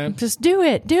know what I'm saying? Just do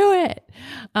it. Do it.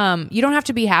 You don't have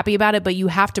to be happy about it, but you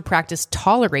have to practice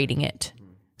tolerating it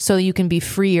so you can be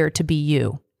freer to be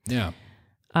you. Yeah.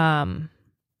 And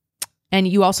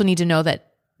you also need to know that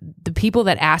the people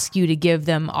that ask you to give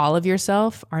them all of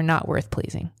yourself are not worth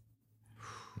pleasing.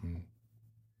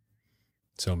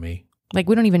 So me. Like,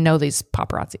 we don't even know these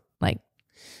paparazzi. Like,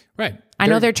 right. I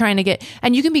know they're trying to get,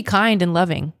 and you can be kind and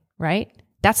loving, right?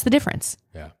 That's the difference.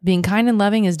 Yeah. Being kind and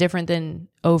loving is different than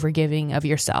overgiving of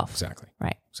yourself. Exactly.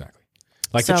 Right. Exactly.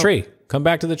 Like the tree. Come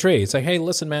back to the tree. It's like, hey,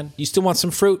 listen, man, you still want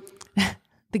some fruit?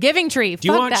 The giving tree. Do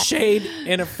you want shade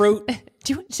and a fruit?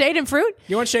 Do you want shade and fruit?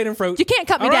 You want shade and fruit? You can't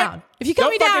cut me down. If you cut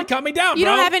me down, you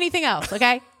bro. don't have anything else,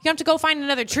 okay? You have to go find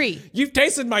another tree. You've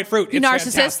tasted my fruit. It's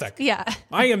narcissist. Fantastic. Yeah.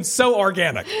 I am so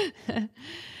organic.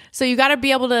 So you got to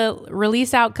be able to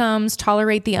release outcomes,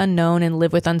 tolerate the unknown, and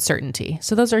live with uncertainty.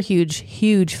 So those are huge,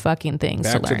 huge fucking things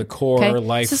Back to learn. to the core, okay?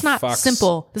 life. This is not fucks.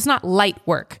 simple. This is not light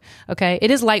work, okay? It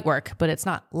is light work, but it's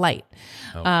not light.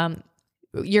 Oh.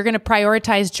 You're going to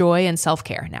prioritize joy and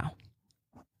self-care now.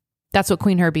 That's what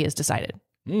Queen Herbie has decided.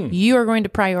 You are going to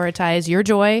prioritize your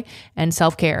joy and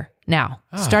self-care now,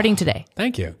 starting today.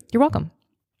 Thank you. You're welcome.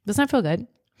 Doesn't that feel good?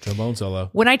 Trombone solo.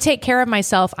 When I take care of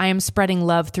myself, I am spreading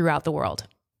love throughout the world.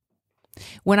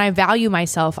 When I value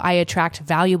myself, I attract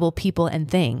valuable people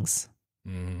and things.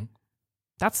 Mm-hmm.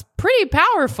 That's pretty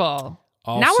powerful.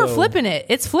 Also, now we're flipping it.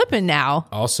 It's flipping now.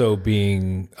 Also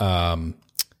being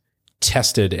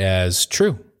tested as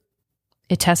true.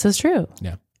 It tests as true.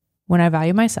 Yeah. When I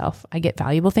value myself, I get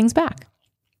valuable things back.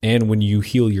 And when you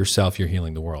heal yourself, you're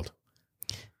healing the world.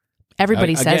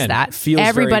 Everybody says that.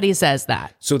 Everybody says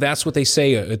that. So that's what they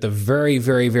say at the very,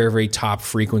 very, very, very top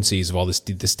frequencies of all this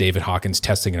David Hawkins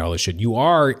testing and all this shit. You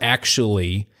are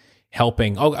actually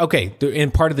helping. Oh, okay. In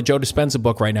part of the Joe Dispenza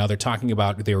book right now, they're talking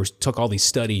about, took all these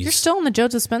studies. You're still in the Joe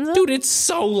Dispenza? Dude, it's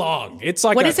so long. It's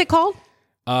like what is it called?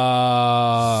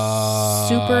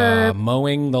 Super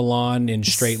mowing the lawn in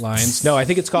straight lines. No, I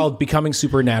think it's called Becoming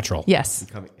Supernatural. Yes.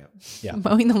 Yeah.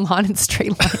 Mowing the lawn in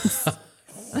straight lines.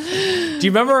 Do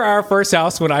you remember our first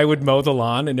house when I would mow the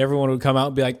lawn and everyone would come out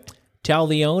and be like, tell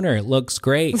the owner it looks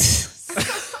great?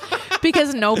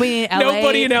 Because nobody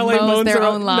in LA mows their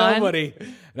own lawn. Nobody.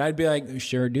 And I'd be like,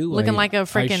 sure do. Looking like a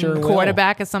freaking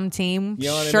quarterback of some team,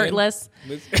 shirtless. I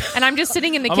mean? And I'm just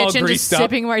sitting in the kitchen just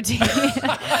sipping martini,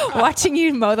 watching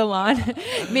you mow the lawn.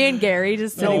 Me and Gary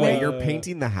just sitting there. You're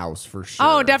painting the house for sure.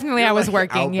 Oh, definitely. I was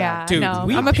working. Yeah. Dude, no,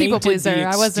 I'm a people pleaser.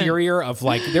 I wasn't. Exterior of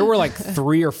there were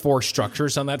 3 or 4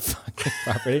 structures on that fucking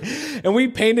property. And we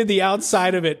painted the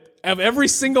outside of it. Of every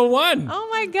single one. Oh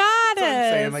my God.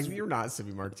 I'm saying, you're not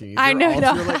sipping martinis. I know.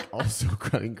 You're also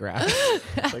cutting grass,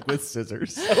 with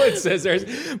scissors. With scissors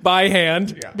by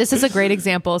hand. Yeah. This is a great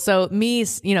example. So me,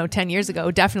 10 years ago,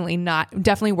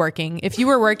 definitely working. If you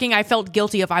were working, I felt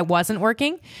guilty if I wasn't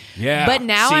working. Yeah. But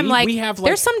now I'm like,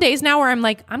 there's some days now where I'm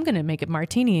like, I'm going to make a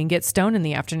martini and get stoned in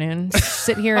the afternoon.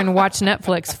 Sit here and watch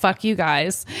Netflix. Fuck you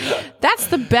guys. That's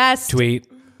the best. Tweet.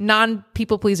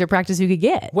 Non-people pleaser practice you could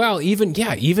get. Well,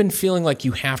 even feeling like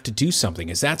you have to do something.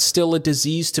 Is that still a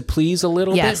disease to please a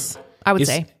little bit? Yes, I would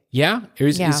say. Yeah?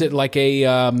 Is it like a...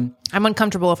 I'm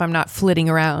uncomfortable if I'm not flitting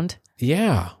around.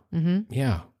 Yeah. Mm-hmm.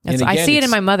 Yeah. I see it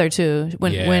in my mother, too.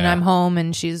 When I'm home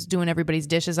and she's doing everybody's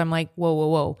dishes, I'm like, whoa, whoa,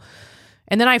 whoa.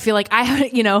 And then I feel like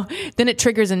then it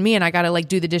triggers in me and I got to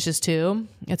do the dishes, too.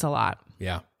 It's a lot.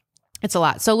 Yeah. It's a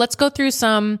lot. So let's go through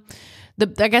some...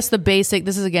 I guess the basic,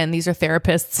 these are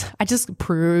therapists. I just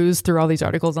peruse through all these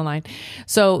articles online.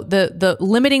 So the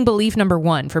limiting belief number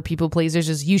 1 for people pleasers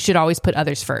is you should always put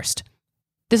others first.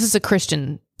 This is a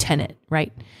Christian tenet,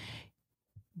 right?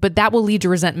 But that will lead to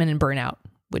resentment and burnout,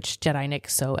 which Jedi Nick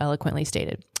so eloquently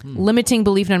stated. Limiting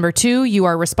belief number 2, you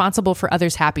are responsible for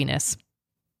others' happiness.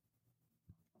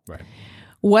 Right.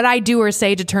 What I do or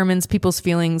say determines people's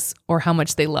feelings or how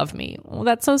much they love me. Well,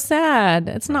 that's so sad.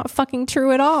 It's not fucking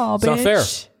true at all, bitch. It's not fair.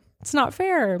 It's not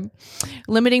fair.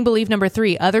 Limiting belief number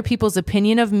 3, other people's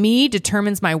opinion of me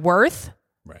determines my worth.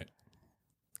 Right.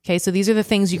 Okay, so these are the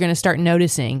things you're going to start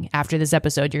noticing after this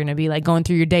episode. You're going to be going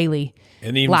through your daily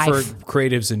and even life. For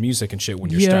creatives and music and shit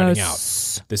when you're starting out.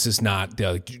 This is not,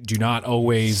 do not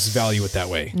always value it that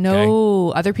way. No,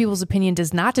 other people's opinion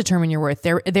does not determine your worth.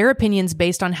 Their opinion's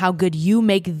based on how good you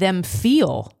make them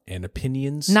feel. And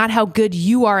opinions? Not how good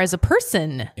you are as a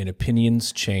person. And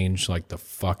opinions change like the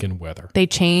fucking weather. They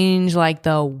change like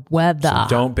the weather. So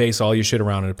don't base all your shit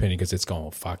around an opinion because it's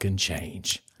going to fucking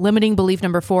change. Limiting belief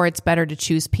number 4, it's better to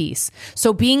choose peace.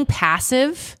 So being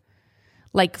passive,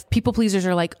 people pleasers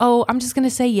are like, oh, I'm just going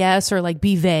to say yes or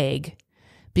be vague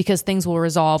because things will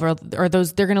resolve or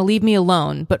they're going to leave me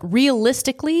alone. But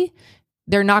realistically,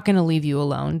 they're not going to leave you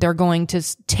alone. They're going to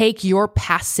take your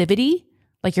passivity,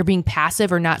 like you're being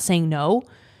passive or not saying no,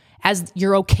 as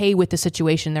you're okay with the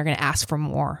situation. They're going to ask for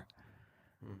more.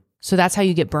 So that's how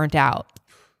you get burnt out.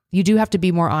 You do have to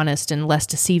be more honest and less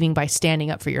deceiving by standing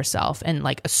up for yourself and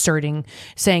asserting,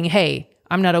 saying, hey,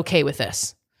 I'm not okay with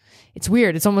this. It's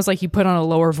weird. It's almost like you put on a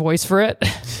lower voice for it.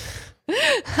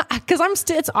 Because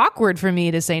it's awkward for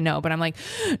me to say no, but I'm like,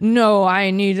 no,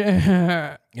 I need.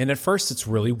 And at first it's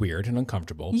really weird and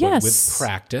uncomfortable. Yes. But with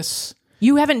practice.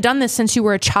 You haven't done this since you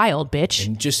were a child, bitch.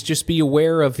 And just be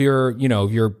aware of your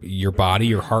body,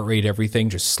 your heart rate, everything.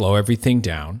 Just slow everything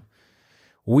down.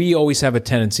 We always have a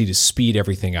tendency to speed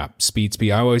everything up. Speed.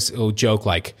 I always joke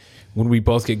when we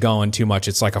both get going too much,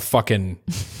 it's like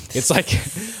it's like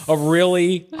a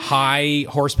really high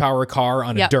horsepower car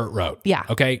on a dirt road. Yeah.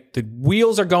 Okay. The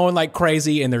wheels are going like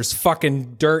crazy and there's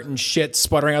fucking dirt and shit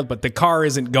sputtering out, but the car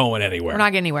isn't going anywhere. We're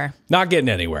not getting anywhere. Not getting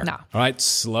anywhere. No. All right.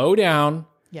 Slow down.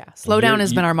 Yeah. Slow down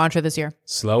has been our mantra this year.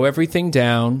 Slow everything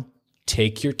down.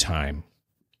 Take your time.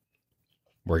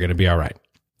 We're going to be all right.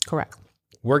 Correct.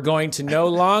 We're going to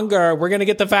we're going to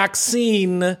get the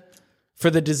vaccine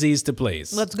for the disease to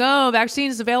please. Let's go.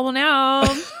 Vaccine is available now.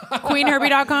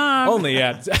 QueenHerbie.com. Only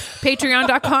at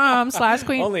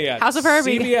Patreon.com/Queen. Only at House of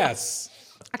Herbie. CBS.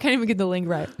 I can't even get the link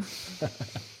right.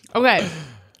 Okay.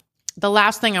 The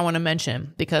last thing I want to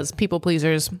mention, because people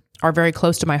pleasers are very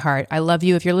close to my heart. I love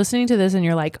you. If you're listening to this and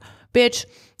you're like, bitch,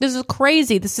 this is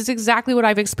crazy. This is exactly what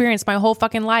I've experienced my whole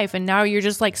fucking life. And now you're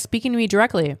just speaking to me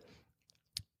directly.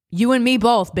 You and me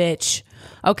both, bitch.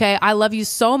 Okay, I love you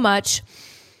so much.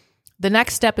 The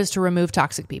next step is to remove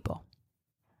toxic people.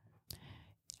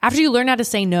 After you learn how to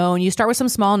say no and you start with some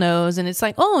small no's and it's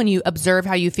and you observe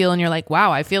how you feel and you're like,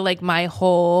 wow, I feel like my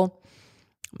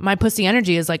pussy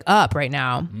energy is up right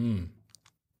now.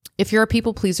 If you're a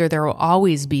people pleaser, there will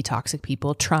always be toxic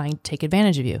people trying to take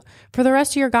advantage of you for the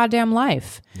rest of your goddamn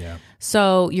life. Yeah.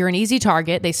 So you're an easy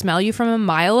target. They smell you from a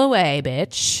mile away,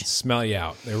 bitch. Smell you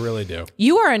out. They really do.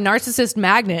 You are a narcissist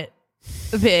magnet,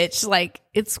 bitch.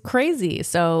 It's crazy.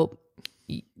 So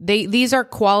these are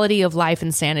quality of life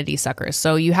insanity suckers.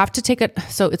 So you have to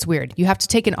so it's weird. You have to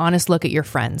take an honest look at your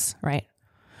friends, right?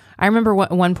 I remember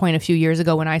at one point a few years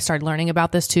ago when I started learning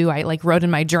about this too, I like wrote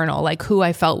in my journal, like who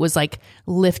I felt was like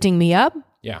lifting me up.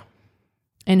 Yeah.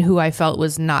 And who I felt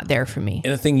was not there for me.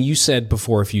 And the thing you said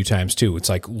before a few times too, it's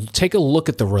like, take a look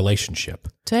at the relationship.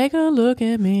 Take a look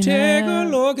at me Take now. a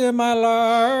look at my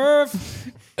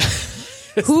life.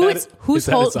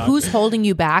 Who's holding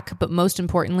you back? But most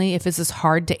importantly, if this is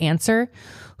hard to answer,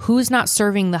 who's not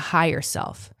serving the higher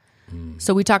self?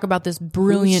 So we talk about this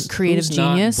brilliant creative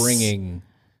genius. Not bringing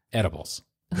edibles.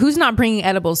 Who's not bringing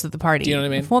edibles to the party? Do you know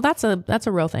what I mean? Well, that's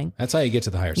a real thing. That's how you get to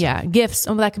the higher self. Yeah, gifts.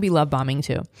 Oh, that could be love bombing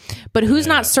too. But who's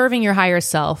not serving your higher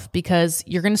self? Because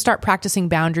you're going to start practicing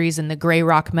boundaries in the gray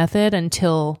rock method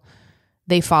until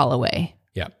they fall away.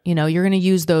 Yeah. You know, you're going to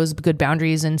use those good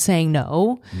boundaries and saying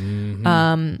no.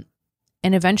 And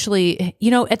eventually,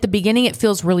 you know, at the beginning, it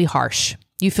feels really harsh.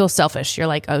 You feel selfish. You're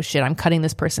like, oh shit, I'm cutting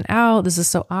this person out. This is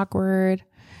so awkward,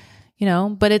 you know,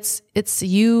 but it's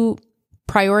you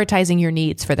prioritizing your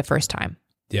needs for the first time.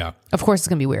 Yeah. Of course, it's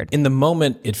going to be weird. In the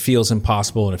moment, it feels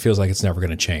impossible and it feels like it's never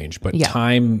going to change, but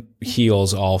time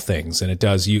heals all things. And it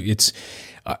does it's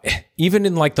even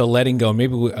in like the letting go,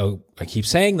 maybe I keep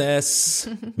saying this,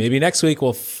 maybe next week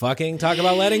we'll fucking talk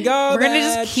about letting go. We're going to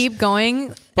just keep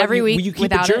going every week. You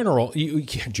keep a journal.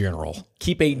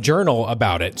 Keep a journal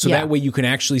about it. So that way you can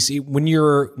actually see when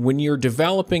you're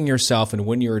developing yourself and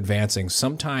when you're advancing,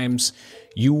 sometimes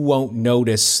you won't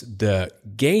notice the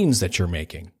gains that you're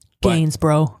making. Gains,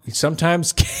 bro.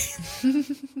 Sometimes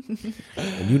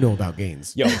And you know about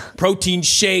gains. Yo, protein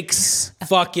shakes,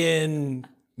 fucking,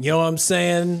 you know what I'm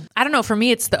saying? I don't know. For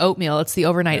me, it's the oatmeal. It's the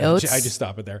overnight oats. I just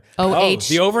stop it there.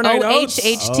 The overnight oats.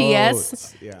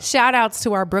 OHHTS. Yeah. Shout outs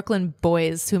to our Brooklyn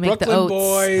boys who make the oats.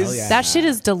 Boys. Yeah. That shit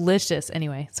is delicious.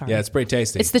 Anyway, sorry. Yeah, it's pretty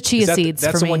tasty. It's the chia seeds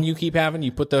That's for the me. one you keep having?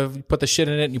 You put the shit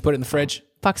in it and you put it in the fridge?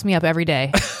 Fucks me up every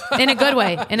day. In a good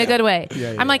way. In a good way.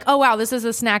 I'm like, oh wow, this is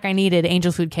a snack I needed.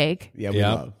 Angel food cake. Yeah, we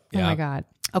love. Oh my God.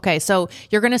 Okay, so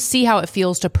you're going to see how it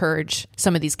feels to purge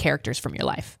some of these characters from your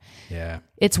life. Yeah.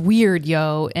 It's weird,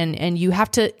 yo. And you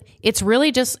have to, it's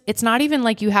really just, it's not even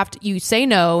like you say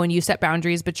no and you set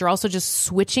boundaries, but you're also just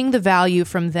switching the value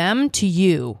from them to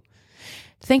you.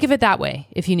 Think of it that way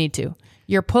if you need to.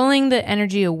 You're pulling the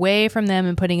energy away from them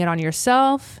and putting it on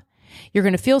yourself. You're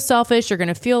going to feel selfish. You're going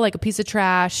to feel like a piece of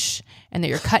trash and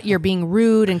that you're being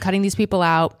rude and cutting these people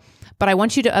out. But I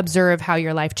want you to observe how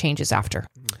your life changes after.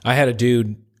 I had a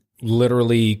dude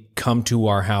literally come to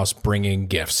our house bringing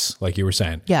gifts, like you were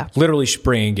saying. Yeah. Literally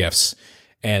bringing gifts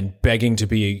and begging to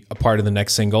be a part of the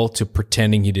next single to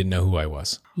pretending he didn't know who I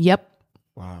was. Yep.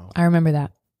 Wow. I remember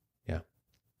that. Yeah.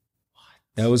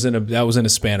 That was in a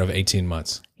span of 18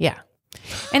 months. Yeah.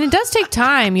 And it does take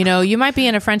time, you know, you might be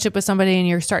in a friendship with somebody and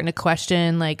you're starting to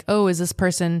question like, oh, is this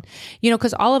person, you know,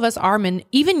 because all of us are,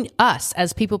 even us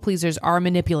as people pleasers are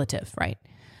manipulative, right?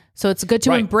 So it's good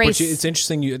to embrace. But it's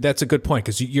interesting. That's a good point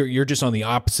because you're just on the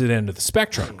opposite end of the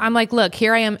spectrum. I'm like, look,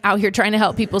 here I am out here trying to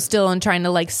help people still and trying to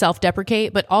like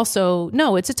self-deprecate, but also,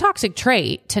 no, it's a toxic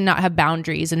trait to not have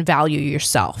boundaries and value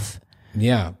yourself.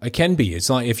 Yeah, it can be. It's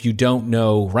like if you don't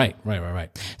know, right.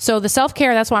 So the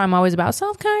self-care, that's why I'm always about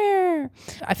self-care.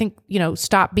 I think, you know,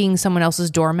 stop being someone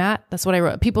else's doormat. That's what I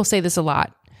wrote. People say this a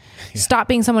lot. Yeah. Stop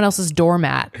being someone else's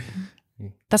doormat.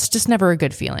 That's just never a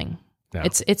good feeling. No.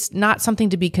 It's not something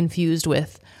to be confused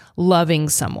with loving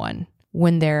someone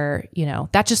when they're, you know,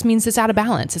 that just means it's out of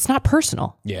balance. It's not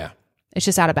personal. Yeah. It's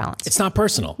just out of balance. It's not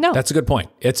personal. No. That's a good point.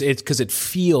 It's because it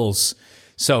feels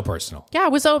so personal. Yeah, I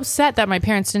was so upset that my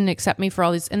parents didn't accept me for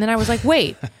all these. And then I was like,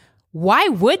 wait, why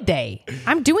would they?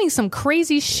 I'm doing some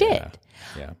crazy shit.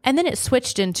 Yeah. And then it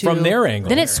switched into... From their angle.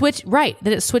 Then it switched, right.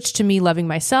 Then it switched to me loving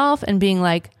myself and being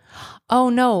like, oh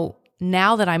no,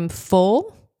 now that I'm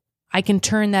full, I can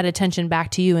turn that attention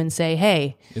back to you and say,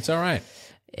 hey... It's all right.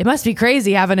 It must be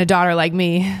crazy having a daughter like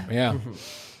me. Yeah.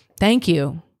 Thank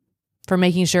you for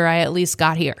making sure I at least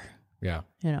got here. Yeah.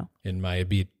 You know. In my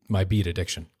beat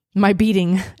addiction. My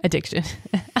beading addiction.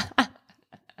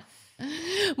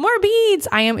 More beads.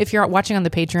 I am, if you're watching on the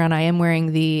Patreon, I am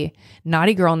wearing the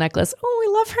Naughty Girl necklace. Oh,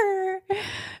 I love her.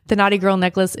 The Naughty Girl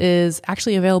necklace is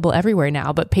actually available everywhere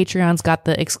now, but Patreon's got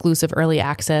the exclusive early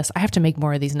access. I have to make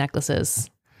more of these necklaces.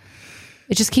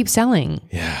 It just keeps selling.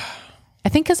 Yeah. I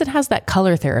think because it has that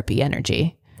color therapy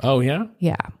energy. Oh, yeah?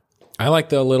 Yeah. I like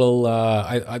the little,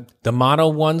 the mono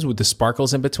ones with the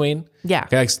sparkles in between. Yeah.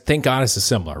 Thank Goddess is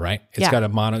similar, right? It's got a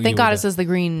mono. Thank Goddess is the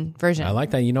green version. I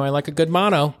like that. You know, I like a good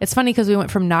mono. It's funny because we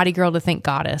went from Naughty Girl to Thank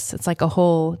Goddess. It's like a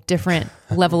whole different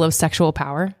level of sexual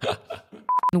power.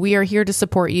 We are here to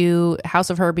support you. House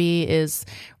of Herbie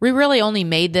we really only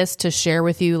made this to share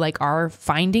with you like our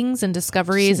findings and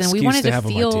discoveries. And we wanted to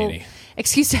feel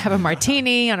excuse to have a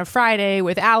martini on a Friday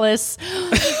with Alice.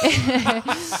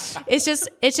 It's just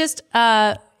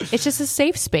a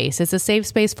safe space. It's a safe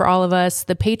space for all of us.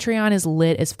 The Patreon is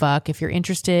lit as fuck. If you're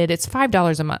interested, it's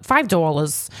 $5 a month,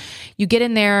 $5. You get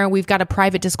in there. We've got a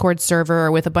private Discord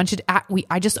server with a bunch of,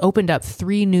 I just opened up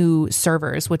 3 new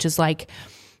servers, which is like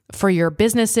for your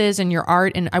businesses and your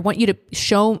art. And I want you to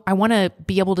I want to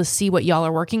be able to see what y'all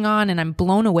are working on. And I'm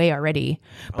blown away already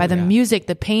by the music,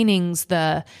 the paintings,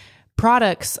 the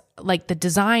products, like the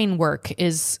design work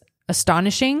is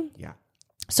astonishing. Yeah.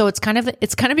 So it's kind of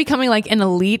becoming like an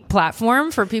elite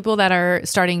platform for people that are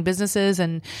starting businesses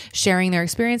and sharing their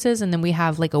experiences. And then we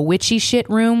have like a witchy shit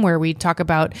room where we talk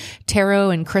about tarot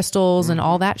and crystals and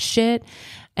all that shit.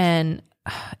 And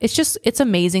it's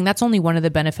amazing. That's only one of the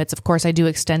benefits. Of course, I do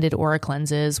extended aura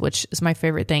cleanses, which is my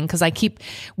favorite thing because I keep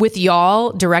with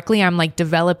y'all directly. I'm like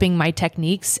developing my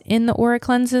techniques in the aura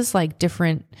cleanses, like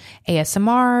different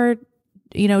ASMR,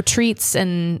 treats.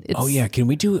 And it's, oh yeah, can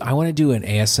we do? I want to do an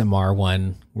ASMR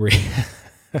one where.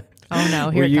 Oh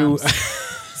no, here it comes.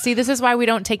 See, this is why we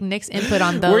don't take Nick's input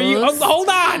on those. Where you hold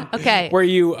on? Okay. Where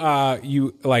you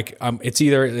like it's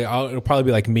either it'll probably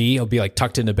be like me. It'll be like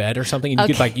tucked into bed or something. And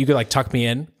you could tuck me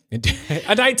in.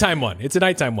 A nighttime one. It's a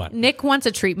nighttime one. Nick wants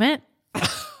a treatment.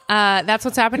 That's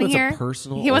what's happening here.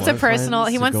 He wants a personal.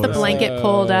 He wants the blanket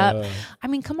pulled up. I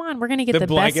mean, come on, we're gonna get the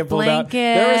best blanket.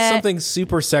 There is something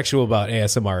super sexual about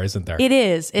ASMR, isn't there? It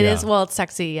is. It is. Well, it's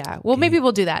sexy. Yeah. Well, maybe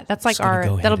we'll do that. That's like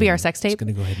that'll be our sex tape. Just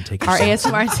gonna go ahead and take our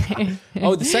ASMR tape.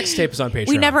 Oh, the sex tape is on Patreon.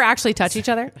 We never actually touch each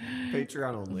other.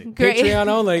 Patreon only. Great. Patreon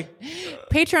only.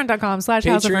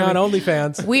 Patreon.com/Patreon only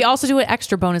fans. We also do an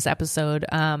extra bonus episode.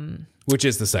 Which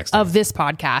is the sex tape of this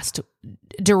podcast,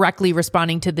 directly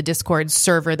responding to the Discord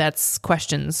server. That's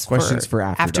questions for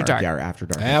After Dark. Yeah, After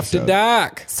Dark. After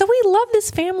Dark. So we love this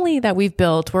family that we've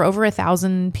built. We're over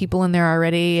 1,000 people in there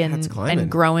already, and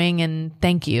growing. And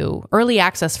thank you. Early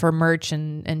access for merch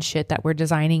and shit that we're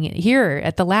designing here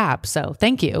at the lab. So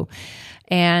thank you.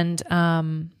 And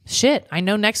shit, I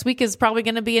know next week is probably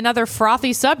going to be another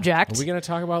frothy subject. Are we going to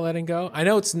talk about letting go? I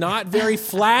know it's not very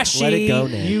flashy. Let it go,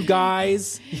 Nick. You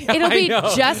guys. Yeah, it'll be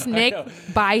just Nick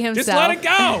by himself. Just let it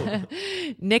go.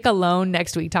 Nick alone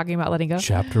next week talking about letting go.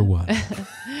 Chapter 1.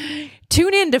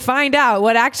 Tune in to find out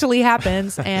what actually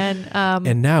happens.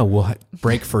 And now we'll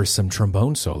break for some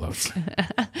trombone solos.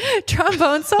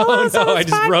 Trombone solos? Oh no, I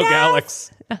just broke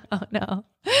Alex. Oh no.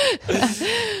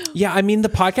 Yeah, I mean, the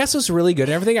podcast was really good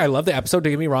and everything. I love the episode,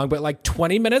 don't get me wrong, but like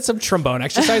 20 minutes of trombone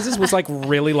exercises was like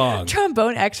really long.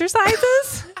 Trombone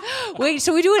exercises? Wait,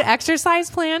 should we do an exercise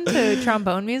plan to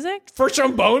trombone music? For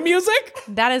trombone music?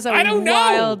 That is a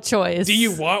wild choice. Do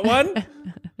you want one?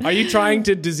 Are you trying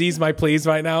to disease my please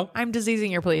right now? I'm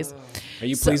diseasing your please. Are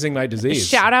you pleasing my disease?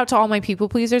 Shout out to all my people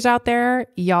pleasers out there.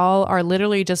 Y'all are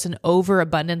literally just an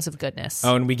overabundance of goodness.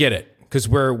 Oh, and we get it. Because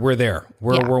we're there.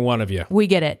 We're one of you. We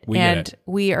get it.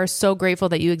 We are so grateful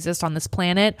that you exist on this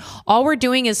planet. All we're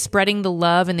doing is spreading the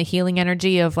love and the healing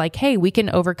energy of like, hey, we can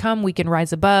overcome, we can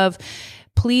rise above.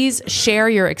 Please share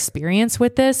your experience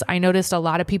with this. I noticed a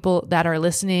lot of people that are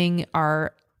listening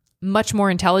are much more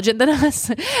intelligent than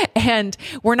us, and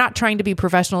we're not trying to be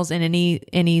professionals in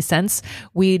any sense.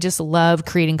 We just love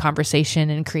creating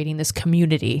conversation and creating this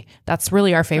community. That's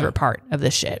really our favorite part of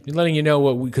this shit. Letting you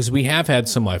know because we have had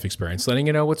some life experience, letting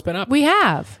you know what's been up. We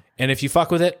have. And if you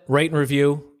fuck with it, rate and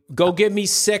review. Go give me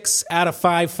 6 out of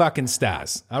 5 fucking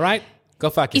stars. All right? Go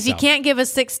fuck yourself. If you can't give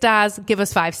us 6 stars, give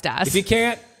us 5 stars. If you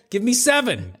can't, give me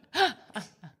 7.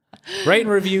 Rate and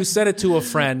review. Send it to a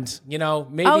friend.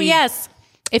 Maybe. Oh, yes.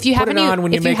 If you have any,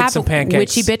 if you have some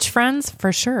pancakes. Witchy bitch friends,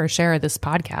 for sure, share this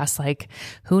podcast. Like,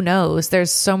 who knows? There's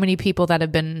so many people that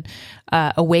have been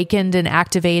awakened and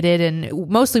activated, and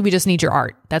mostly we just need your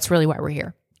art. That's really why we're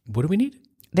here. What do we need?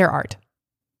 Their art.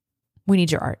 We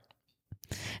need your art.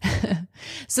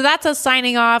 So that's us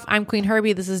signing off. I'm Queen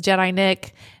Herbie. This is Jedi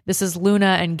Nick. This is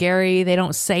Luna and Gary. They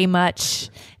don't say much.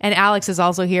 And Alex is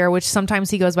also here, which sometimes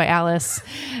he goes by Alice.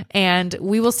 And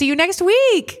we will see you next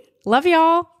week. Love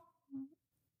y'all.